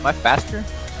 Am I faster?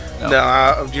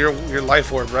 No, you're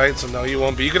Life Orb, right? So no, you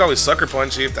won't be. You could always Sucker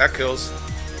Punch, see if that kills.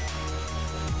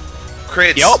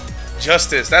 Crits. Yup.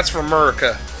 Justice. That's for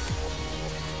America.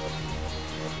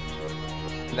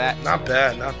 That Not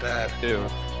bad, not bad. too.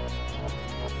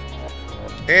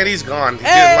 And he's gone. He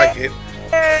Hey! didn't like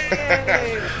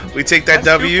it. We take that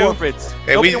That's W. two forfeits.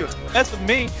 Hey, Nobody we- wants to mess with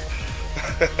me.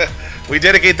 We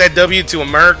dedicate that W to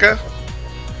America.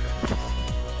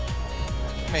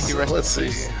 May he So rest let's in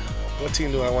see. peace. What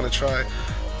team do I want to try?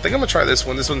 think I'm gonna try this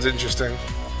one. This one's interesting.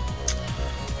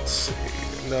 Let's see.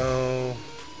 No.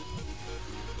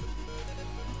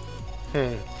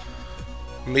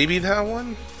 Maybe that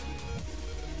one?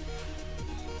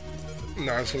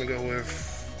 No, I'm just gonna go with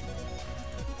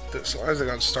this one. I think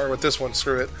I'll start with this one.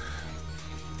 Screw it.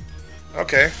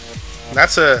 Okay.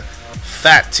 That's a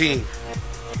fat team.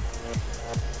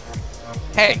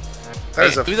 Hey. That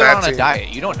is a they're fat on team. a diet.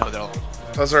 You don't know though.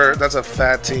 That's a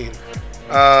fat team.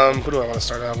 Who do I want to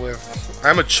start out with?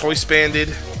 I'm a choice banded.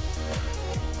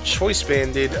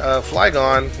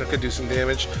 Flygon. That could do some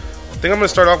damage. I think I'm gonna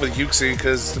start off with Uxie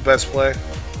because it's the best play.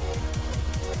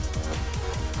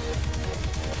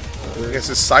 Against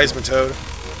this Seismitoad.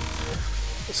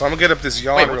 So I'm gonna get up this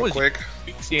yawn real quick.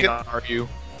 Uxie are you?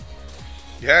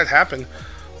 Yeah, it happened.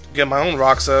 Get my own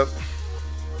rocks up.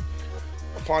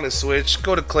 Upon his switch,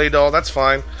 go to Claydol. That's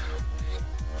fine.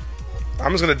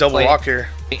 I'm just gonna double lock here.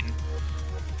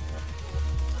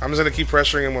 I'm just gonna keep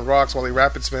pressuring him with rocks while he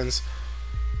rapid spins.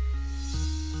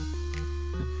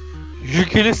 You're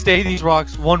gonna stay these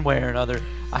rocks one way or another.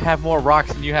 I have more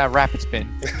rocks than you have rapid spin.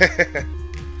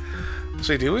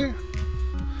 So do we?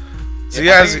 So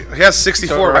yeah, he has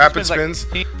 64 so rapid spins.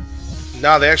 Like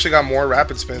no, they actually got more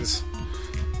rapid spins.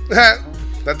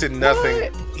 That did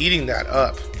nothing. What? Eating that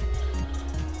up.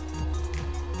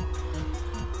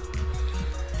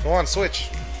 Go on, switch.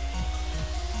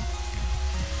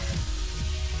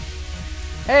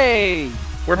 Hey!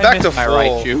 We're back to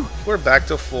full. We're back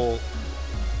to full.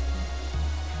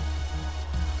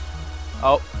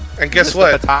 Oh. And guess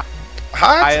what?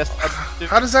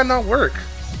 How does that not work?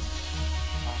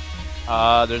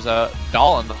 There's a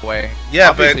doll in the way. Yeah,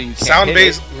 obviously, but sound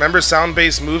base. Remember, sound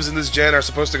base moves in this gen are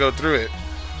supposed to go through it.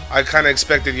 I kind of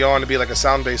expected Yawn to be like a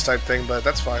sound base type thing, but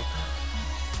that's fine.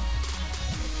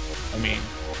 I mean,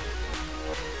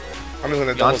 I'm just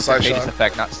gonna double side shot.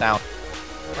 Effect, not sound.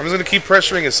 I'm just gonna keep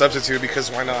pressuring his substitute because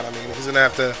why not? I mean, he's gonna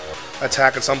have to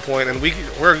attack at some point, and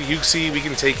we're Uxie, we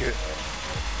can take it.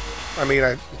 I mean,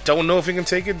 I don't know if we can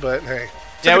take it, but hey,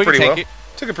 yeah, we can take it.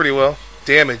 Took it pretty well.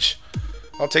 Damage.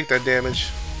 I'll take that damage.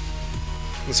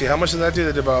 Let's see, how much did that do?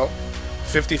 That did about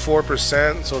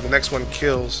 54%, so the next one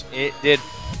kills. It did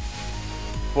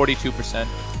 42%.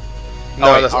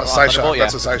 No, that's a side shot.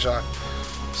 That's a side shot.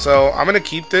 So I'm gonna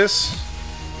keep this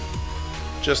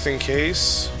just in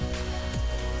case.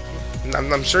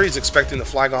 I'm sure he's expecting the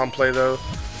Flygon play though.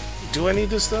 Do I need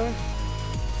this though?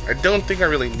 I don't think I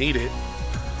really need it.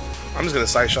 I'm just gonna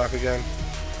side shock again.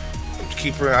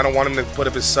 I don't want him to put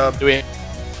up his sub. Do we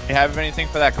have anything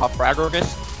for that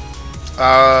Cofragogus?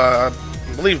 I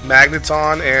believe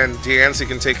Magneton and Diancie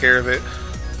can take care of it.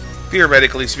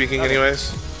 Theoretically speaking,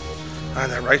 anyways. Man,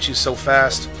 that Raichu's so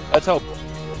fast. Let's hope.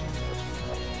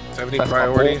 Does have any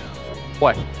priority?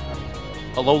 What?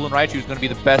 Alolan Raichu is going to be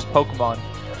the best Pokemon.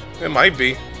 It might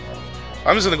be.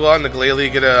 I'm just going to go out in the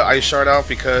Glalie, get an Ice Shard out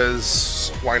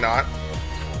because why not?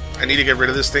 I need to get rid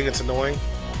of this thing. It's annoying.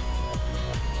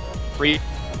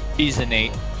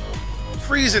 Freezinate.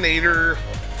 Freezinator.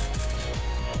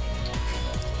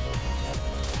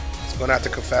 It's going after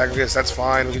Cofagrigus. That's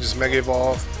fine. We can just Mega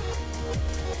Evolve.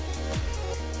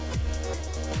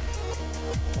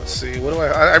 Let's see. What do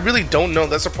I really don't know.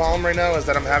 That's the problem right now is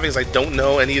that I'm having is I don't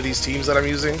know any of these teams that I'm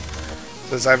using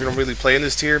since I haven't really played in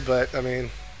this tier. But I mean,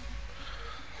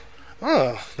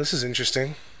 oh, this is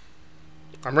interesting.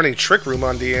 I'm running Trick Room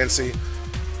on Diancie.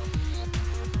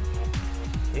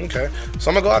 Okay,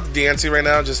 so I'm gonna go out to Diancie right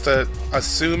now, just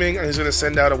assuming he's gonna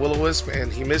send out a Will-O-Wisp,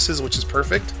 and he misses, which is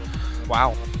perfect.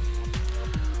 Wow.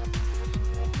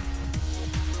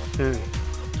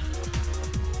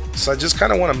 So I just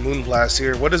kind of want a Moonblast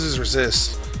here. What does his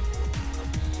resist?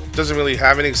 Doesn't really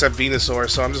have any except Venusaur,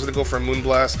 so I'm just gonna go for a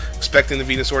Moonblast, expecting the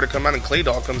Venusaur to come out, and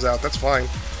Claydol comes out. That's fine.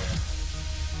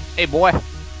 Hey, boy.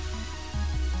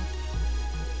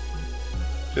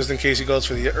 Just in case he goes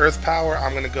for the Earth Power,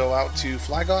 I'm going to go out to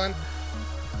Flygon.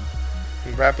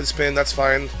 And Rapid Spin, that's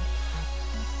fine.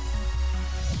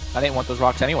 I didn't want those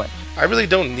rocks anyway. I really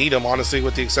don't need them, honestly,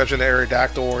 with the exception of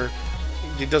Aerodactyl.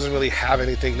 He doesn't really have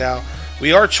anything now.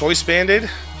 We are Choice Banded,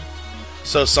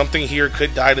 so something here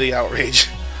could die to the Outrage.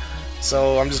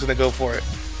 So I'm just going to go for it.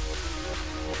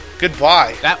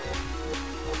 Goodbye. That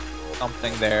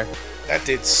something there. That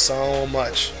did so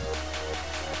much.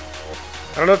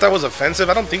 I don't know if that was offensive.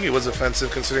 I don't think it was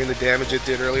offensive considering the damage it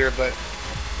did earlier, but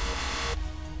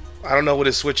I don't know what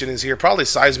his switching is here. Probably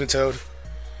Seismitoad.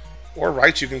 Or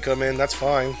Raichu can come in. That's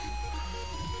fine.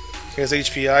 He has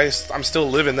HPI. I'm still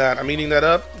living that. I'm eating that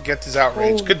up. Get his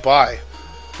Outrage. Goodbye.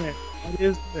 What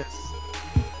is this?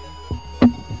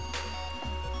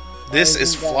 This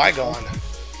is Flygon.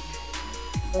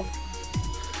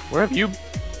 Where have you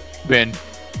Ben.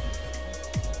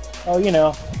 Oh, you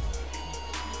know,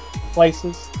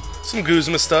 places. Some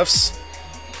Guzma stuffs.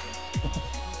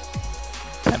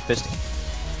 Tempest.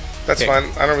 That's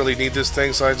fine. I don't really need this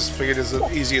thing, so I just figured it's the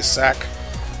easiest sack.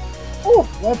 Oh,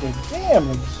 that did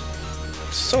damage.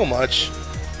 So much.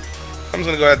 I'm just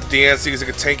gonna go ahead to DNC because it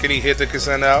can tank any hit that can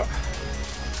send out.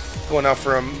 Going out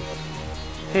for a...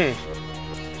 I'm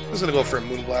just gonna go for a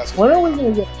Moonblast. When are we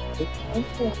gonna get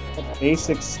a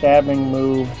basic stabbing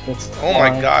move that's Oh my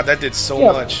god, that did so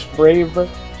much. Brave. The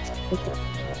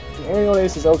aerial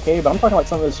ace is okay, but I'm talking like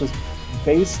something that's just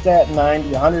base stat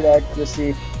 90, 100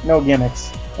 accuracy, no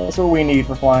gimmicks. That's what we need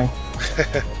for flying.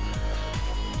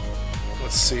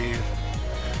 Let's see.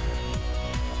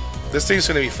 This thing's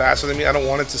gonna be faster than me. I don't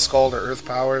want it to scald or earth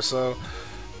power, so...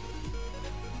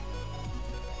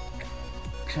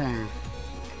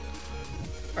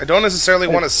 I don't necessarily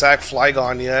want to sack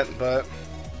Flygon yet, but...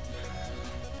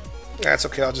 That's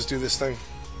okay, I'll just do this thing.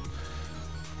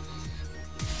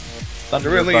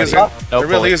 There really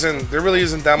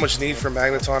isn't that much need for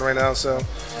Magneton right now, so...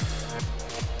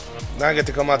 Now I get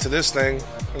to come out to this thing,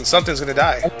 and something's gonna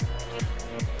die. I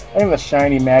think the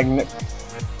shiny magnet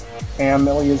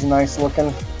family is nice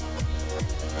looking.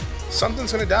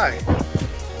 Something's gonna die.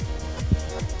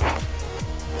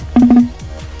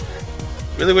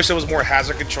 Really wish there was more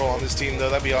hazard control on this team,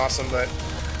 though. That'd be awesome, but...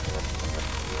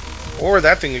 Or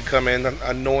that thing could come in, an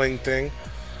annoying thing.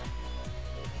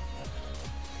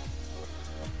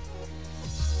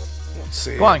 Let's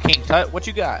see. Come on, King Tut. What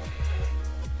you got?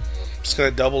 Just gonna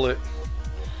double it.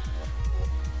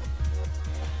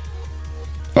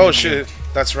 Oh, shit.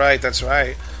 That's right, that's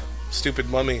right. Stupid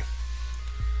mummy.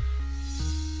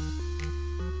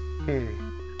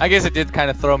 I guess it did kind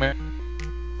of throw me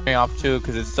off, too,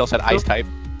 because it still said Ice type.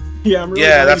 Yeah, I'm really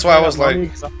that's why I was like...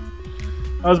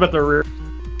 I was about to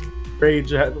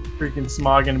rage at freaking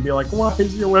Smoggin and be like, why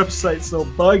is your website so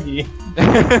buggy?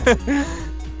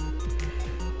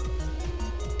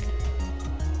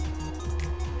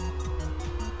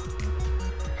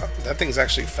 That thing's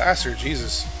actually faster,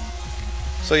 Jesus.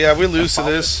 So yeah, we lose to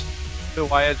this.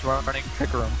 Why is running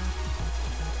Trick Room?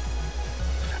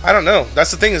 I don't know.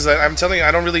 That's the thing, is that I'm telling you,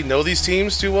 I don't really know these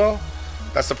teams too well.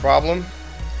 That's the problem.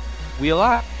 We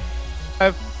alive.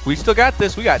 We still got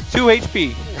this. We got 2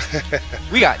 HP.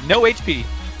 We got no HP.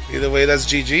 Either way, that's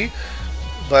GG.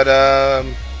 But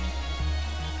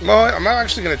well, I'm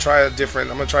actually gonna try I'm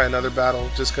gonna try another battle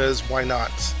just because why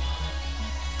not?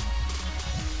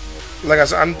 Like I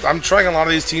said, I'm trying a lot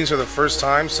of these teams for the first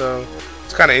time, so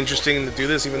it's kind of interesting to do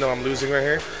this, even though I'm losing right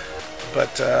here.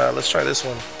 But let's try this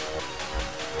one.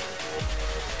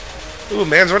 Ooh,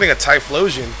 man's running a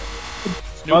Typhlosion.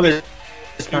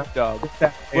 Snoop Dogg.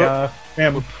 We're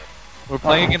Oh.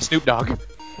 playing against Snoop Dogg.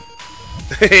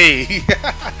 Hey,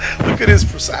 look at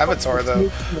his avatar though.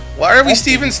 Why are we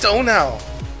Steven Stone now?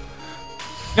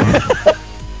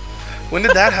 When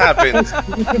did that happen?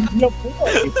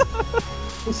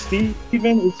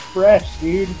 Steven is fresh,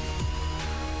 dude.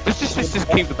 Just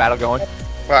keep the battle going.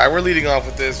 Alright, we're leading off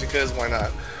with this because why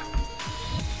not?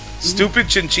 Stupid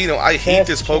Chinchino. I hate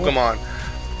this Pokemon.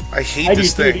 I hate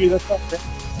this thing. Dude,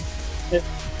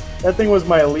 that thing was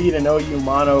my lead in OU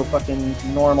Mono fucking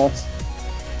normal.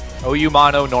 OU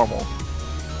Mono normal.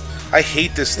 I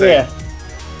hate this thing. Yeah.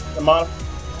 The Mono.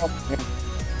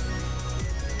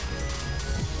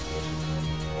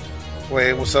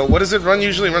 Wait, well, so what does it run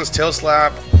usually? It runs Tail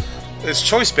Slap. It's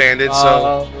Choice Banded,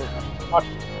 so...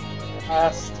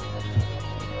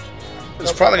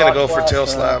 It's probably going to go for Tail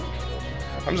Slap.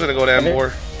 I'm just going to go to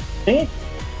Emboar.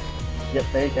 Get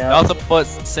fake out. Also put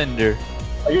Cinder.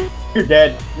 You're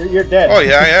dead. You're dead. Oh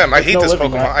yeah, I am. I hate no this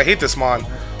living Pokemon. that. I hate this Mon.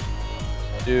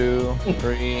 2,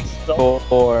 3,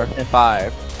 4,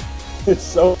 5. It's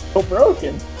so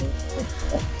broken.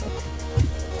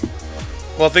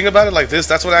 Well, think about it like this.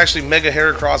 That's what actually Mega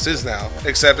Heracross is now.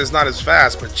 Except it's not as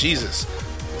fast, but Jesus.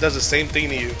 It does the same thing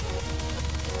to you.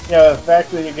 Yeah, the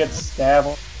fact that you get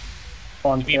stabbed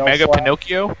on You mean Tail Mega Slap.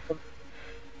 Pinocchio?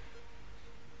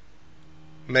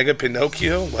 Mega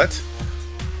Pinocchio? What?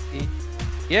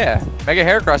 Yeah, Mega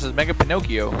Heracross is Mega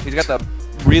Pinocchio. He's got the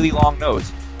really long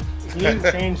nose. You need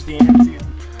to change the NC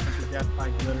to Death by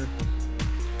Glitter.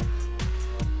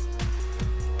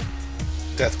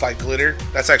 Death by Glitter?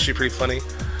 That's actually pretty funny.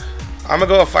 I'm gonna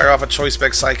go fire off a Choice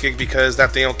Spec Psychic because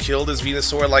that thing killed his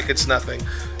Venusaur like it's nothing.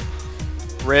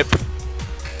 Rip.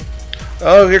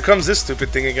 Oh, here comes this stupid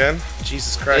thing again.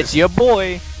 Jesus Christ. It's your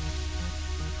boy.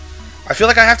 I feel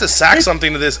like I have to sack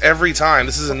something to this every time.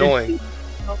 This is annoying.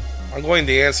 I'm going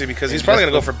to Yancey because he's probably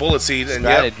going to go for Bullet Seed. And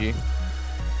strategy. Yep.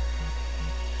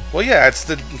 Well, yeah, it's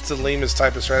the lamest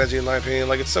type of strategy in my opinion.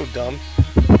 Like, it's so dumb.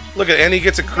 Look Look at, and he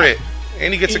gets a crit.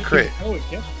 And he gets a crit.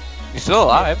 He's still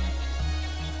alive.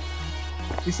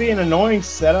 You see, an annoying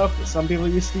setup that some people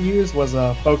used to use was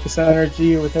a focus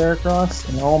energy with Heracross,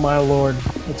 and oh my lord,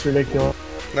 it's ridiculous.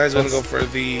 Now he's gonna go for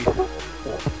the.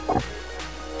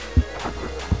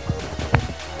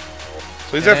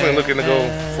 So he's definitely looking to go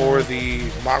for the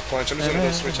Mach Punch. I'm just gonna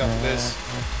go switch out to this.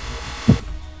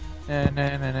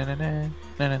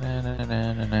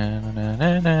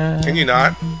 Can you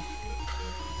not?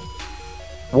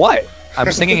 What?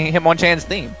 I'm singing Hitmonchan's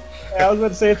theme. Yeah, I was about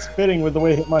to say it's fitting with the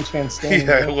way Hitmonchan's standing.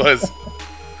 Yeah, it was.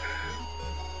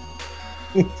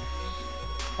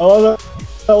 I love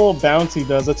that little bounce he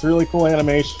does. It's really cool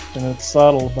animation. It's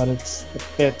subtle, but it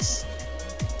fits.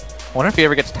 I wonder if he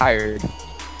ever gets tired.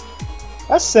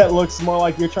 That set looks more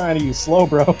like you're trying to use slow,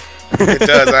 bro. It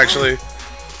does, actually.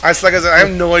 Like I said, I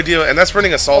have no idea. And that's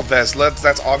running Assault Vest.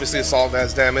 That's obviously Assault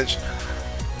Vest damage.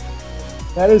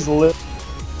 That is literally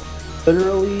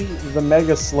the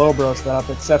Mega Slow Bro setup,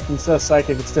 except instead of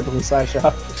Psychic, it's typically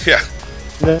Psyshock. Yeah.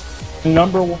 The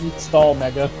 #1 stall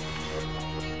Mega.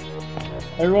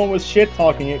 Everyone was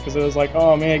shit-talking it because it was like,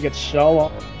 oh man, it gets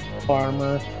shell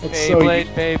armor. It's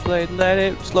Beyblade, let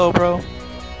it slow, bro.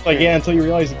 Like, yeah, until you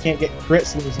realize you can't get crits,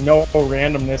 so there's no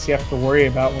randomness you have to worry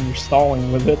about when you're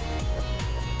stalling with it.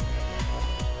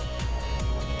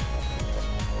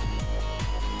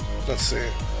 Let's see.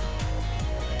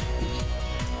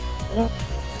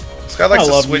 This guy likes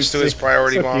to switch to his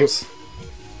priority bombs.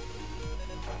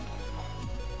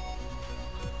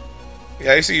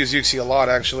 Yeah, I used to use Yuxi a lot,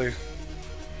 actually. I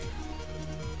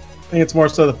think it's more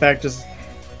so the fact just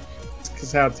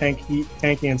because how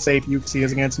tanky and safe Yuxi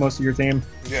is against most of your team.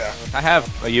 Yeah. I have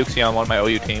a Yuxi on one of my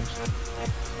OU teams.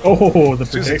 Oh, the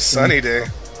It's a prediction. sunny day.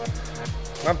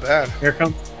 Not bad. Here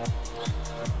comes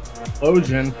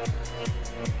Explosion.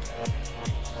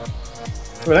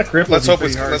 Oh, that grip. Let's hope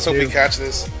we too. catch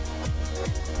this.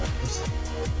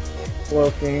 Slow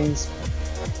Kings.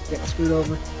 Getting screwed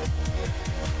over.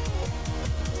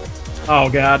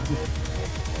 Oh god.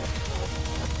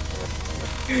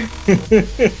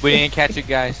 We didn't catch it,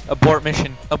 guys. Abort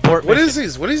mission. Abort What mission.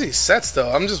 is these sets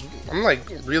though? I'm like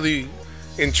really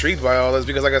intrigued by all this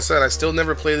because, like I said, I still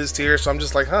never play this tier, so I'm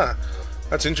just like, huh,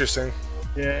 that's interesting.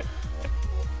 Yeah.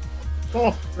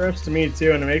 Oh, fresh to me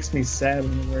too, and it makes me sad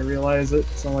whenever I realize it.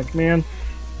 So I'm like, man,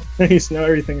 I used to know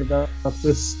everything about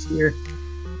this tier.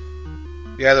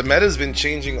 Yeah, the meta's been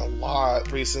changing a lot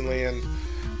recently, and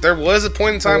there was a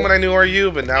point in time when I knew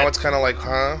RU, but now it's kind of like,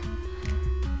 huh?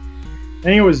 I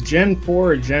think it was Gen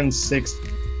 4 or Gen 6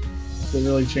 that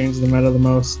really changed the meta the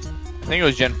most. I think it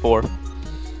was Gen 4.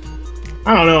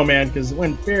 I don't know, man, because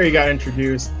when Fairy got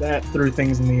introduced, that threw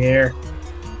things in the air.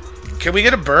 Can we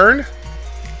get a burn?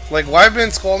 Like, why have I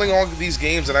been scalding all these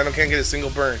games and I can't get a single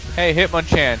burn? Hey,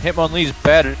 Hitmonchan. Hitmonlee's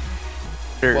better.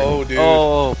 Whoa, dude.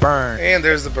 Oh, burn. And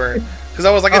there's the burn. Because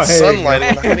I was like, it's hey, sunlight.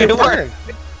 And I need a burn.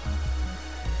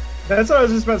 That's what I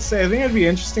was just about to say. I think it'd be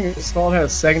interesting if Scald had a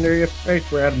secondary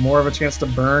effect where it had more of a chance to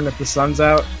burn if the sun's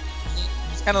out.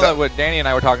 It's kind of like what Danny and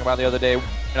I were talking about the other day.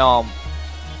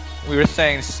 We were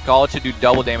saying Scald should do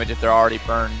double damage if they're already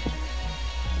burned.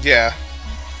 Yeah.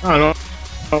 I don't know.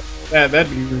 That'd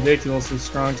be ridiculously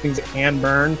strong. Things that can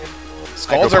burn.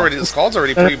 Scald's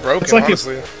already pretty broken, like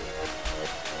honestly.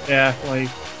 Yeah, like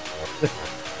the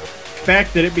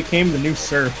fact that it became the new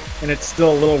Surf and it's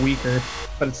still a little weaker,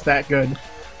 but it's that good.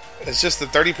 It's just the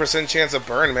 30% chance of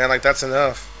burn, man. Like, that's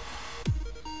enough.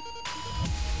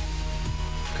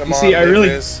 Come on,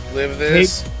 live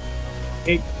this.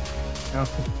 No.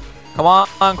 Come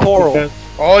on, Coral.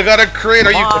 Oh, I got a crit.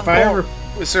 Are you? If I ever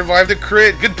We survived a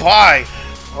crit. Goodbye.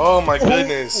 Oh my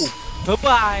goodness.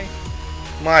 Goodbye.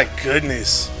 My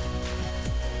goodness.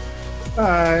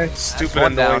 Stupid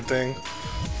one annoying down. thing.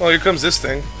 Oh, here comes this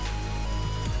thing.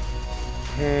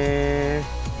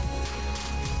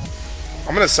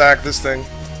 I'm gonna sack this thing.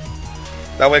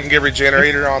 That way I can get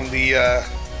Regenerator on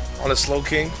the Slow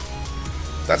King.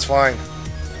 That's fine.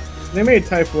 they made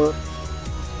Typhoon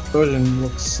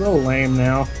look so lame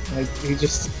now. Like he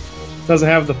just doesn't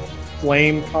have the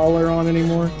flame collar on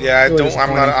anymore. Yeah, Really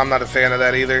I'm not a fan of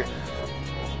that either.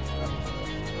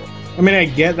 I mean, I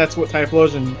get that's what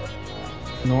Typhlosion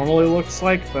normally looks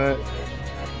like, but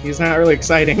he's not really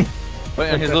exciting.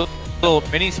 But in his little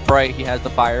mini sprite, he has the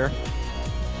fire.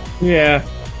 Yeah.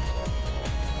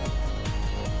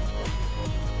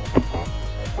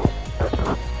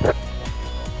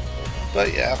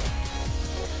 But yeah.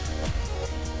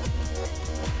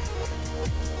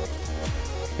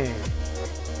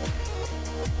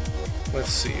 Let's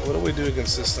see. What do we do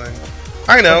against this thing?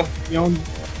 I know.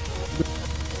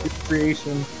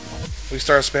 Creation. We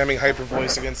start spamming Hyper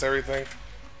Voice against everything.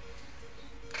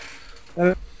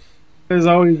 is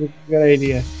always a good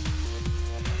idea.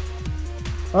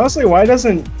 Honestly, why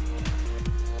doesn't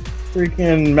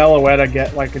freaking Meloetta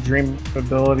get like a dream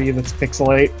ability that's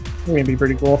pixelate? I mean, it'd be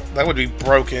pretty cool. That would be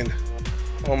broken.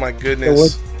 Oh my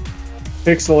goodness.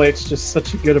 Pixelate's just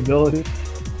such a good ability.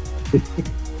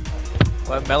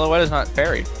 But Meloetta's not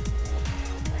fairy.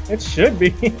 It should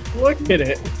be. Look at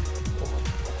it.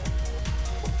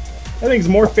 That thing's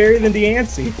more fairy than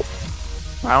Diancie.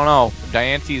 I don't know.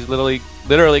 Diancie's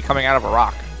literally coming out of a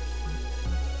rock.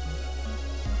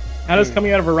 How does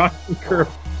coming out of a rock curve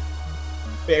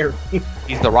fairy?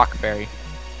 He's the rock fairy.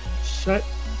 Shut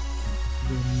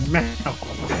your mouth.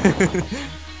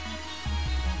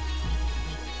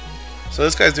 So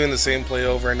this guy's doing the same play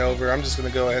over and over. I'm just gonna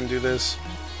go ahead and do this.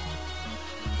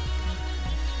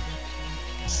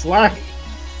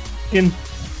 Slacking.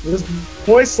 This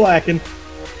boy's slacking.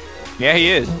 Yeah, he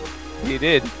is. He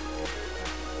did.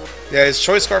 Yeah, his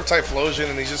Choice Scarf Typhlosion,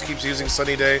 and he just keeps using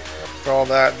Sunny Day for all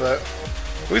that, but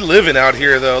we living out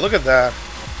here, though. Look at that.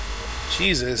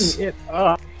 Jesus. It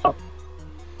up.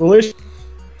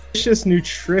 Delicious,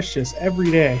 nutritious, every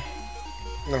day.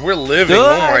 And we're living. Good.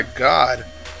 Oh, my God.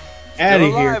 Out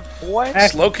of here. Boy.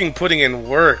 Slowking putting in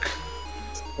work.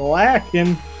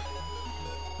 Slacking.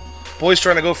 Boy's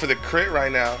trying to go for the crit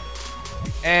right now.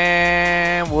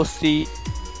 And we'll see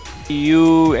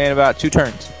you in about 2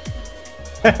 turns.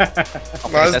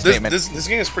 No, this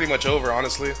game is pretty much over,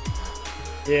 honestly.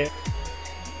 Yeah.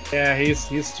 Yeah, he's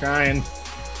trying.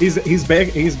 He's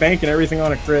banking everything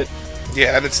on a crit.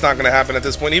 Yeah, and it's not going to happen at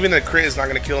this point. Even a crit is not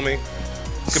going to kill me.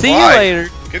 Goodbye. See you later.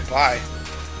 Goodbye.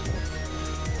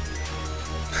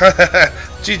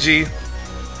 GG.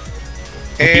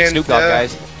 Beat Snoop Dogg,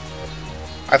 guys.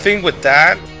 I think with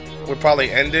that, we'll probably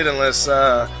end it unless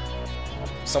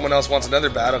someone else wants another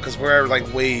battle, because we're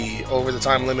like way over the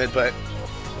time limit. But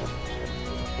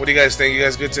what do you guys think? You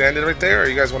guys good to end it right there, or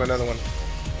you guys want another one?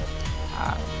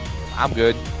 I'm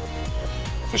good.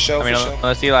 For sure. I mean,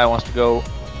 unless Eli wants to go,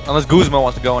 unless Guzma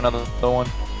wants to go another one.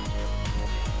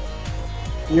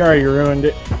 You already ruined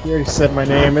it. You already said my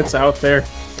name. It's out there.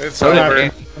 It's over.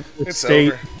 It's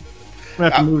state.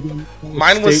 over.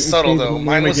 Mine was subtle, though.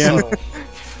 Mine was subtle.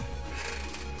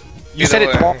 You said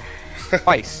it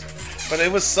twice. But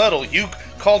it was subtle. You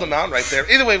called him out right there.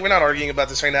 Either way, we're not arguing about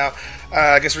this right now.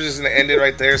 I guess we're just going to end it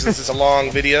right there since it's a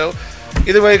long video.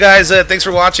 Either way, guys, thanks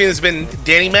for watching. It's been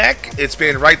DannyMac. It's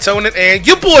been Raitonin and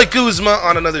your boy Guzma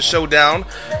on another showdown,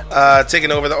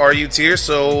 taking over the RU tier.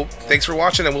 So thanks for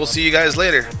watching, and we'll see you guys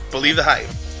later. Believe the hype.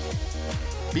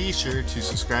 Be sure to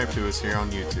subscribe to us here on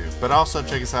YouTube, but also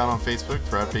check us out on Facebook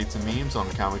for updates and memes on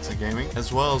comics and gaming,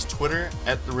 as well as Twitter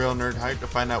 @TheRealNerdHype to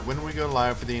find out when we go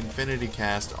live for the Infinity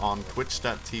Cast on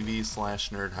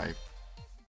twitch.tv/nerdhype.